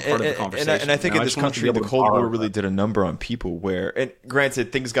be more part of the conversation. And I think in this country, the Cold War really did a number on people where, and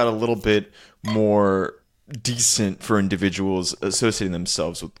granted, things got a little bit more decent for individuals associating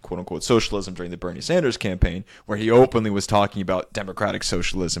themselves with quote unquote socialism during the Bernie Sanders campaign, where he openly was talking about democratic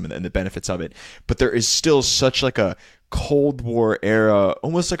socialism and the benefits of it. But there is still such like a Cold War era,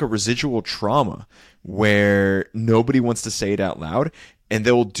 almost like a residual trauma where nobody wants to say it out loud. And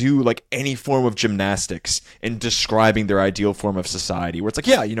they'll do like any form of gymnastics in describing their ideal form of society, where it's like,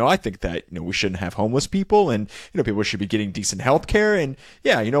 yeah, I think that, we shouldn't have homeless people, and, people should be getting decent health care. And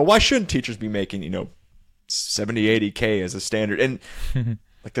yeah, why shouldn't teachers be making, 70, 80K as a standard? And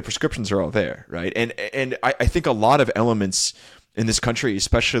like the prescriptions are all there, right? And I think a lot of elements in this country,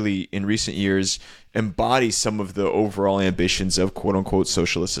 especially in recent years, embody some of the overall ambitions of quote unquote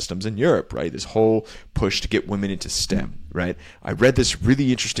socialist systems in Europe, right? This whole push to get women into STEM, right? I read this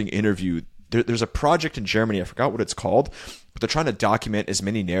really interesting interview. There's a project in Germany, I forgot what it's called, but they're trying to document as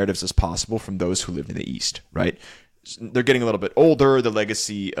many narratives as possible from those who lived in the East, right? They're getting a little bit older. The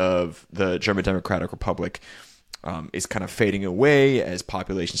legacy of the German Democratic Republic is kind of fading away as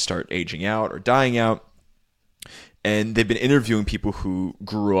populations start aging out or dying out. And they've been interviewing people who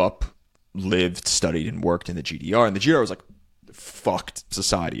grew up, lived, studied, and worked in the GDR. And the GDR was like fucked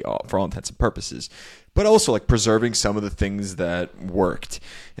society for all intents and purposes, but also like preserving some of the things that worked.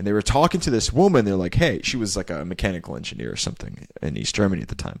 And they were talking to this woman. They're like, hey, she was like a mechanical engineer or something in East Germany at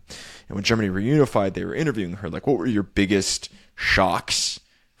the time. And when Germany reunified, they were interviewing her like, what were your biggest shocks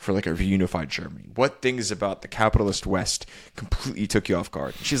for like a reunified Germany? What things about the capitalist West completely took you off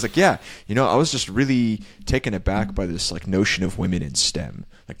guard? And she's like, yeah, I was just really taken aback by this like notion of women in STEM,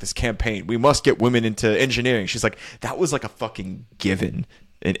 like this campaign, we must get women into engineering. She's like, that was like a fucking given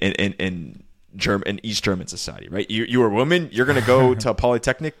in East German society, right? You were a woman, you're going to go to a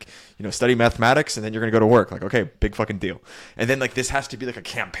polytechnic, study mathematics, and then you're going to go to work. Like, okay, big fucking deal. And then like, this has to be like a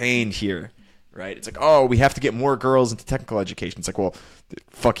campaign here, right? It's like, oh, we have to get more girls into technical education. It's like, well,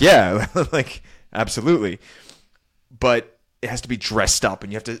 fuck yeah. Like, absolutely. But it has to be dressed up,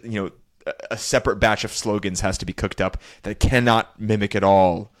 and you have to, a separate batch of slogans has to be cooked up that cannot mimic at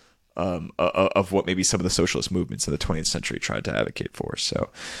all of what maybe some of the socialist movements in the 20th century tried to advocate for. So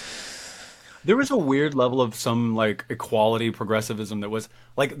there was a weird level of some like equality progressivism that was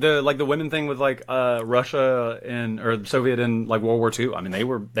like the women thing with like Russia or Soviet in like World War II. I mean,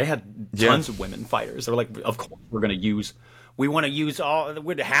 they had tons of women fighters. They were like, of course we want to use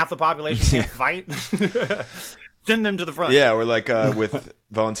half the population can't fight. Send them to the front. Yeah, or like with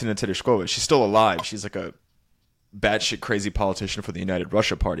Valentina Tereshkova. She's still alive. She's like a batshit crazy politician for the United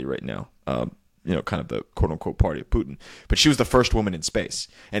Russia Party right now. Kind of the quote unquote party of Putin. But she was the first woman in space.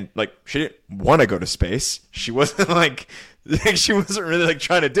 And like, she didn't want to go to space. She wasn't she wasn't really like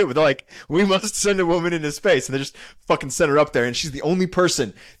trying to do it. But they're like, we must send a woman into space. And they just fucking sent her up there. And she's the only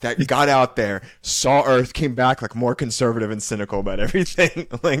person that got out there, saw Earth, came back like more conservative and cynical about everything.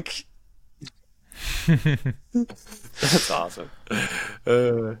 Like, that's awesome.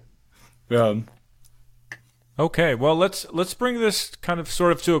 Okay, well, let's bring this kind of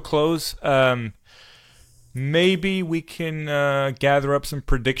sort of to a close. Maybe we can gather up some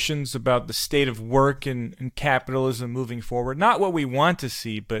predictions about the state of work and capitalism moving forward. Not what we want to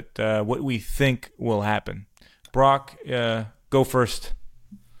see, but what we think will happen. Brocke, go first.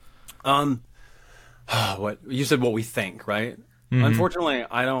 What you said? What we think, right? Mm-hmm. Unfortunately,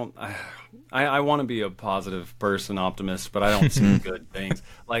 I don't. I want to be a positive person, optimist, but I don't see good things.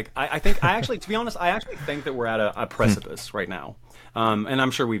 Like I think to be honest, I actually think that we're at a precipice right now. And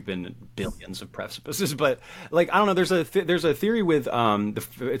I'm sure we've been in billions of precipices, but like I don't know. There's a theory with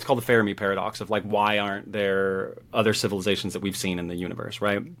it's called the Fermi paradox of like why aren't there other civilizations that we've seen in the universe,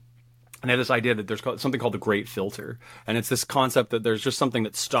 right? And they have this idea that there's something called the Great Filter, and it's this concept that there's just something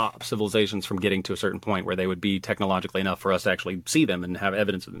that stops civilizations from getting to a certain point where they would be technologically enough for us to actually see them and have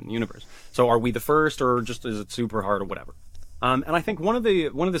evidence of them in the universe. So, are we the first, or just is it super hard, or whatever? And I think one of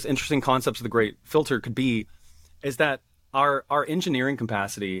this interesting concepts of the Great Filter could be is that our engineering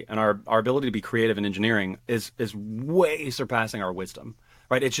capacity and our ability to be creative in engineering is way surpassing our wisdom.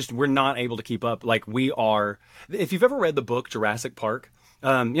 Right? It's just we're not able to keep up. Like we are. If you've ever read the book Jurassic Park.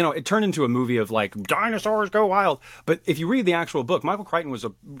 It turned into a movie of like dinosaurs go wild. But if you read the actual book, Michael Crichton was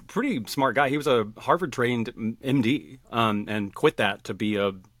a pretty smart guy. He was a Harvard-trained MD and quit that to be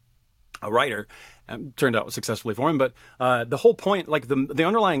a writer. Turned out successfully for him. But the whole point, like the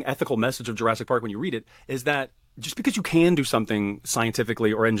underlying ethical message of Jurassic Park when you read it, is that just because you can do something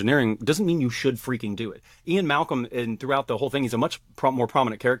scientifically or engineering doesn't mean you should freaking do it. Ian Malcolm, and throughout the whole thing, he's a much more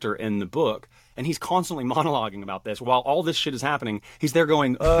prominent character in the book, and he's constantly monologuing about this. While all this shit is happening, he's there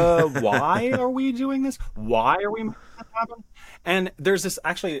going, why are we doing this? Why are we making this happen? And there's this,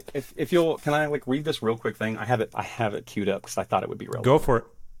 actually, if you'll, can I like read this real quick thing? I have it queued up because I thought it would be relevant. Go for it.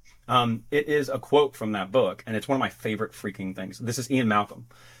 It is a quote from that book, and it's one of my favorite freaking things. This is Ian Malcolm.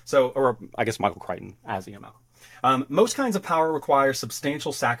 Or I guess Michael Crichton as Ian Malcolm. Most kinds of power require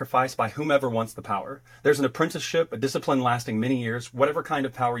substantial sacrifice by whomever wants the power. There's an apprenticeship, a discipline lasting many years, whatever kind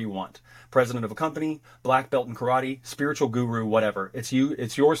of power you want. President of a company, black belt in karate, spiritual guru, whatever. It's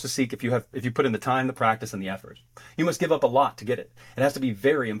yours to seek if you put in the time, the practice, and the effort. You must give up a lot to get it. It has to be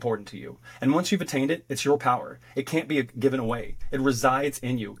very important to you. And once you've attained it, it's your power. It can't be given away. It resides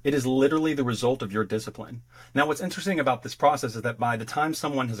in you. It is literally the result of your discipline. Now, what's interesting about this process is that by the time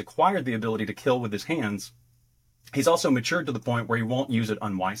someone has acquired the ability to kill with his hands, he's also matured to the point where he won't use it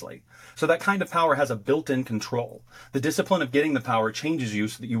unwisely. So that kind of power has a built-in control. The discipline of getting the power changes you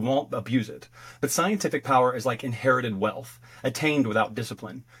so that you won't abuse it. But scientific power is like inherited wealth, attained without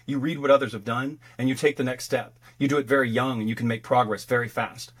discipline. You read what others have done, and you take the next step. You do it very young, and you can make progress very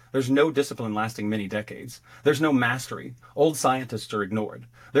fast. There's no discipline lasting many decades. There's no mastery. Old scientists are ignored.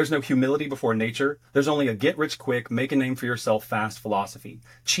 There's no humility before nature. There's only a get-rich-quick, make-a-name-for-yourself fast philosophy.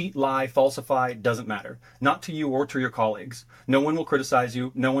 Cheat, lie, falsify, doesn't matter. Not to you or to your colleagues. No one will criticize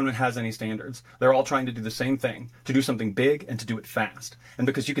you. No one has any standards. They're all trying to do the same thing, to do something big and to do it fast. And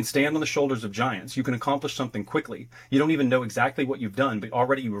because you can stand on the shoulders of giants, you can accomplish something quickly. You don't even know exactly what you've done, but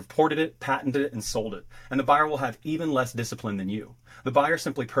already you reported it, patented it, and sold it. And the buyer will have even less discipline than you. The buyer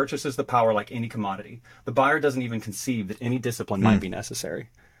simply purchases the power like any commodity. The buyer doesn't even conceive that any discipline might be necessary.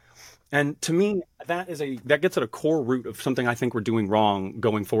 And to me, that gets at a core root of something I think we're doing wrong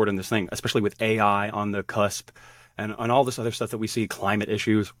going forward in this thing, especially with AI on the cusp and on all this other stuff that we see, climate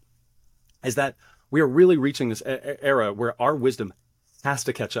issues, is that we are really reaching this era where our wisdom has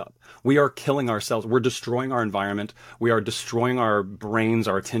to catch up. We are killing ourselves. We're destroying our environment. We are destroying our brains,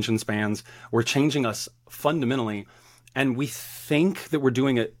 our attention spans. We're changing us fundamentally. And we think that we're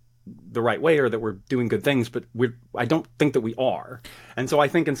doing it the right way or that we're doing good things, but I don't think that we are. And so I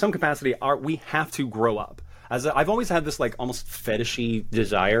think in some capacity, we have to grow up. I've always had this like almost fetishy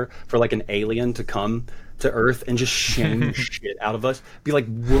desire for like an alien to come to Earth and just shame shit out of us. Be like,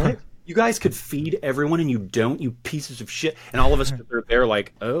 what? You guys could feed everyone and you don't, you pieces of shit. And all of us are there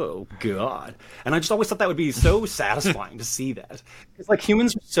like, oh, God. And I just always thought that would be so satisfying to see that. It's like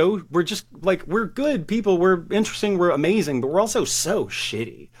humans we're just like, we're good people. We're interesting. We're amazing. But we're also so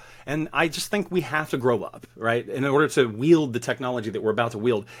shitty. And I just think we have to grow up, right? In order to wield the technology that we're about to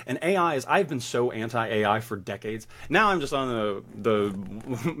wield. And I've been so anti-AI for decades. Now I'm just on the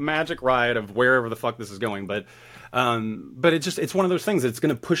magic ride of wherever the fuck this is going. But it's one of those things that's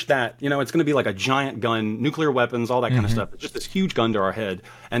going to push that, it's going to be like a giant gun, nuclear weapons, all that kind of stuff. It's just this huge gun to our head.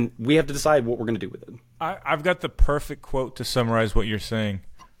 And we have to decide what we're going to do with it. I've got the perfect quote to summarize what you're saying.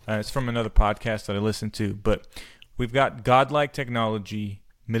 It's from another podcast that I listened to. But we've got godlike technology,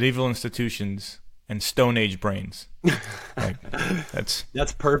 medieval institutions, and Stone Age brains. That's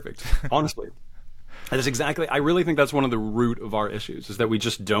perfect. Honestly, that is exactly. I really think that's one of the root of our issues is that we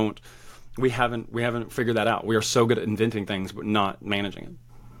just don't. We haven't figured that out. We are so good at inventing things, but not managing it.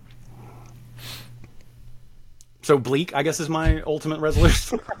 So bleak, I guess, is my ultimate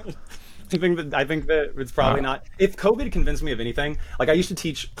resolution. I think that it's probably not. If COVID convinced me of anything, like I used to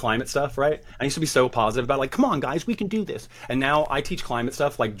teach climate stuff, right? I used to be so positive about like, come on, guys, we can do this. And now I teach climate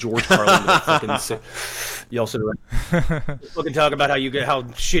stuff like George Carlin. Y'all sit around, look and talk about how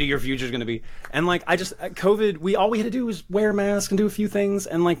shitty your future is going to be. And like, COVID, all we had to do was wear masks and do a few things,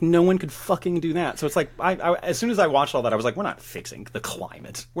 and like no one could fucking do that. So it's like, as soon as I watched all that, I was like, we're not fixing the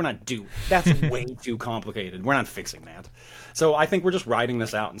climate. That's way too complicated. We're not fixing that. So I think we're just riding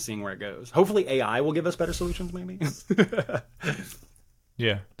this out and seeing where it goes. Hopefully AI will give us better solutions, maybe.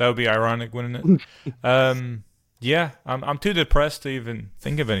 Yeah, that would be ironic, wouldn't it? Yeah, I'm too depressed to even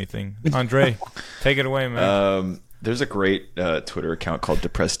think of anything. Andre, take it away, man. There's a great Twitter account called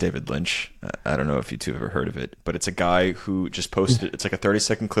Depressed David Lynch. I don't know if you two have ever heard of it, but it's a guy who just posted, it's like a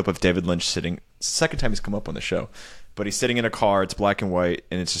 30-second clip of David Lynch sitting, it's the second time he's come up on the show, but he's sitting in a car, it's black and white,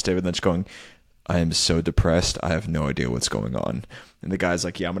 and it's just David Lynch going, I am so depressed, I have no idea what's going on. And the guy's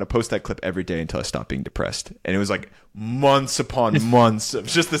like, yeah, I'm going to post that clip every day until I stop being depressed. And it was like months upon months of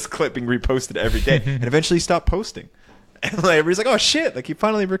just this clip being reposted every day. And eventually he stopped posting. And like, everybody's like, oh shit, like he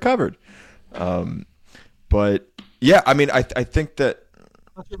finally recovered. But yeah, I mean, I think that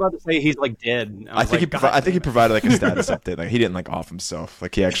I was about to say he's like dead. I think he provided like a status update. Like he didn't like off himself.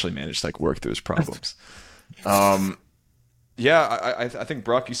 Like he actually managed to like work through his problems. Yeah, I think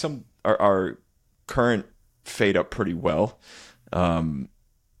Brocke, you summed our current fate up pretty well.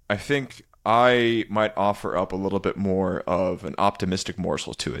 I think I might offer up a little bit more of an optimistic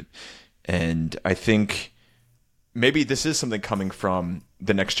morsel to it. And I think maybe this is something coming from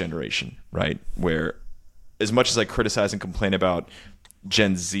the next generation, right? Where as much as I criticize and complain about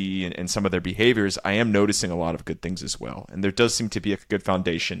Gen Z and some of their behaviors, I am noticing a lot of good things as well. And there does seem to be a good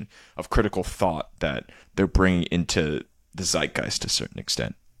foundation of critical thought that they're bringing into the zeitgeist to a certain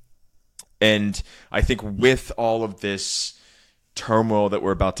extent. And I think with all of this turmoil that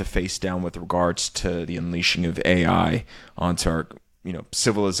we're about to face down with regards to the unleashing of AI onto our,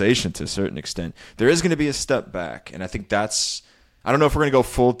 civilization to a certain extent, there is going to be a step back. And I think that's, I don't know if we're going to go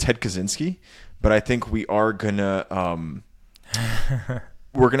full Ted Kaczynski, but I think we are going to,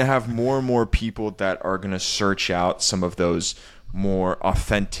 we're going to have more and more people that are going to search out some of those more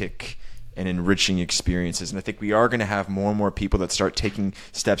authentic and enriching experiences. And I think we are going to have more and more people that start taking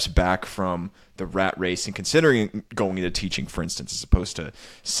steps back from the rat race and considering going into teaching, for instance, as opposed to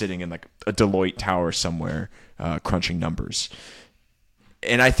sitting in like a Deloitte tower somewhere crunching numbers.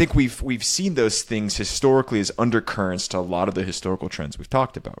 And I think we've seen those things historically as undercurrents to a lot of the historical trends we've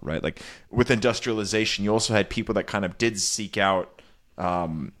talked about, right? Like with industrialization, you also had people that kind of did seek out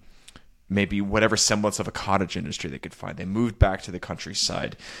maybe whatever semblance of a cottage industry they could find. They moved back to the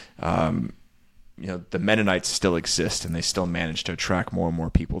countryside. The Mennonites still exist, and they still manage to attract more and more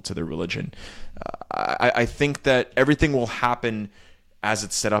people to their religion. I think that everything will happen as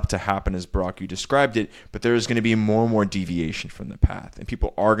it's set up to happen, as Brocke, you described it, but there is going to be more and more deviation from the path, and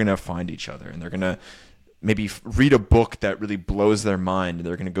people are going to find each other, and they're going to maybe read a book that really blows their mind, and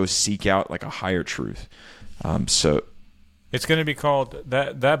they're going to go seek out like a higher truth. So it's going to be called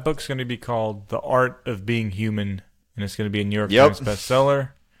that book's going to be called The Art of Being Human, and it's going to be a New York Times bestseller.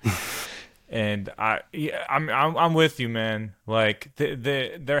 And I'm with you, man. Like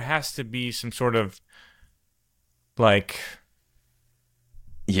there has to be some sort of like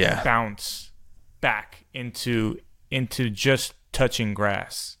bounce back into just touching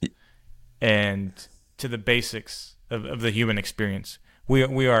grass and to the basics of the human experience.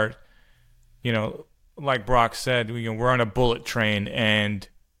 We are, like Brocke said, we're on a bullet train, and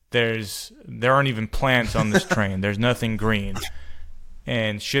there aren't even plants on this train. There's nothing green,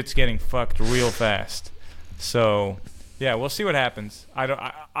 and shit's getting fucked real fast. So yeah, we'll see what happens.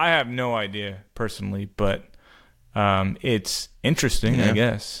 I have no idea personally, but it's interesting, I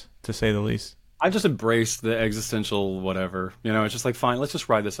guess, to say the least. I just embraced the existential whatever. It's just like, fine, let's just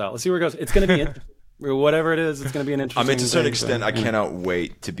ride this out. Let's see where it goes. It's going to be interesting. Whatever it is, it's going to be an interesting to a certain thing, extent, I cannot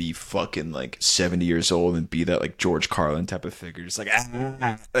wait to be fucking like 70 years old and be that like George Carlin type of figure. Just like,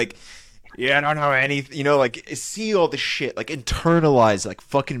 like, yeah, I don't know anything, like see all the shit, like internalize, like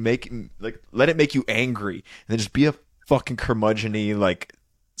fucking let it make you angry, and then just be a fucking curmudgeon-y, like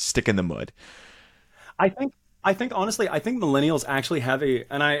stick in the mud. I think honestly, millennials actually have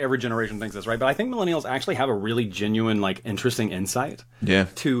every generation thinks this, right? But I think millennials actually have a really genuine, like, interesting insight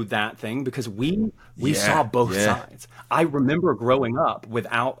to that thing, because we saw both sides. I remember growing up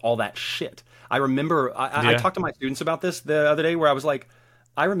without all that shit. I remember I talked to my students about this the other day, where I was like,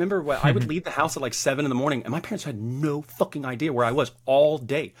 I remember I would leave the house at like 7 a.m, and my parents had no fucking idea where I was all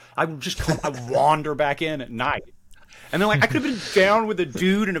day. I would just wander back in at night. And they're like, I could have been down with a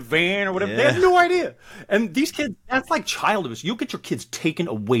dude in a van or whatever. They have no idea. And these kids, that's like child abuse. You'll get your kids taken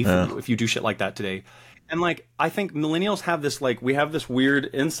away from you if you do shit like that today. And like, I think millennials have this, like, we have this weird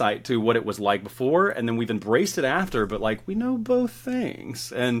insight to what it was like before, and then we've embraced it after, but like, we know both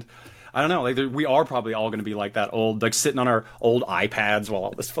things. And I don't know, like, we are probably all going to be like that old, like, sitting on our old iPads while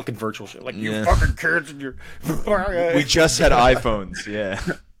all this fucking virtual shit, like, you fucking kids and your... We just had iPhones,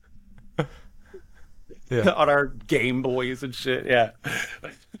 on our Game Boys and shit, Yeah,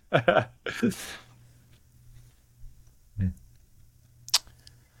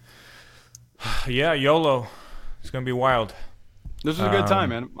 YOLO. It's gonna be wild. This was a good time,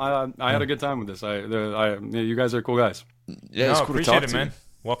 man. I had a good time with this. You guys are cool guys. Yeah, it's cool to talk to you, man.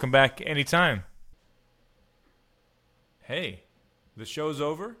 Welcome back anytime. Hey, the show's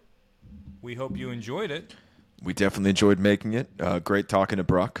over. We hope you enjoyed it. We definitely enjoyed making it. Great talking to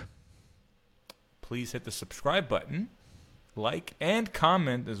Brocke. Please hit the subscribe button, like, and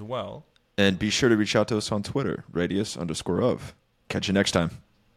comment as well. And be sure to reach out to us on Twitter, radius_of. Catch you next time.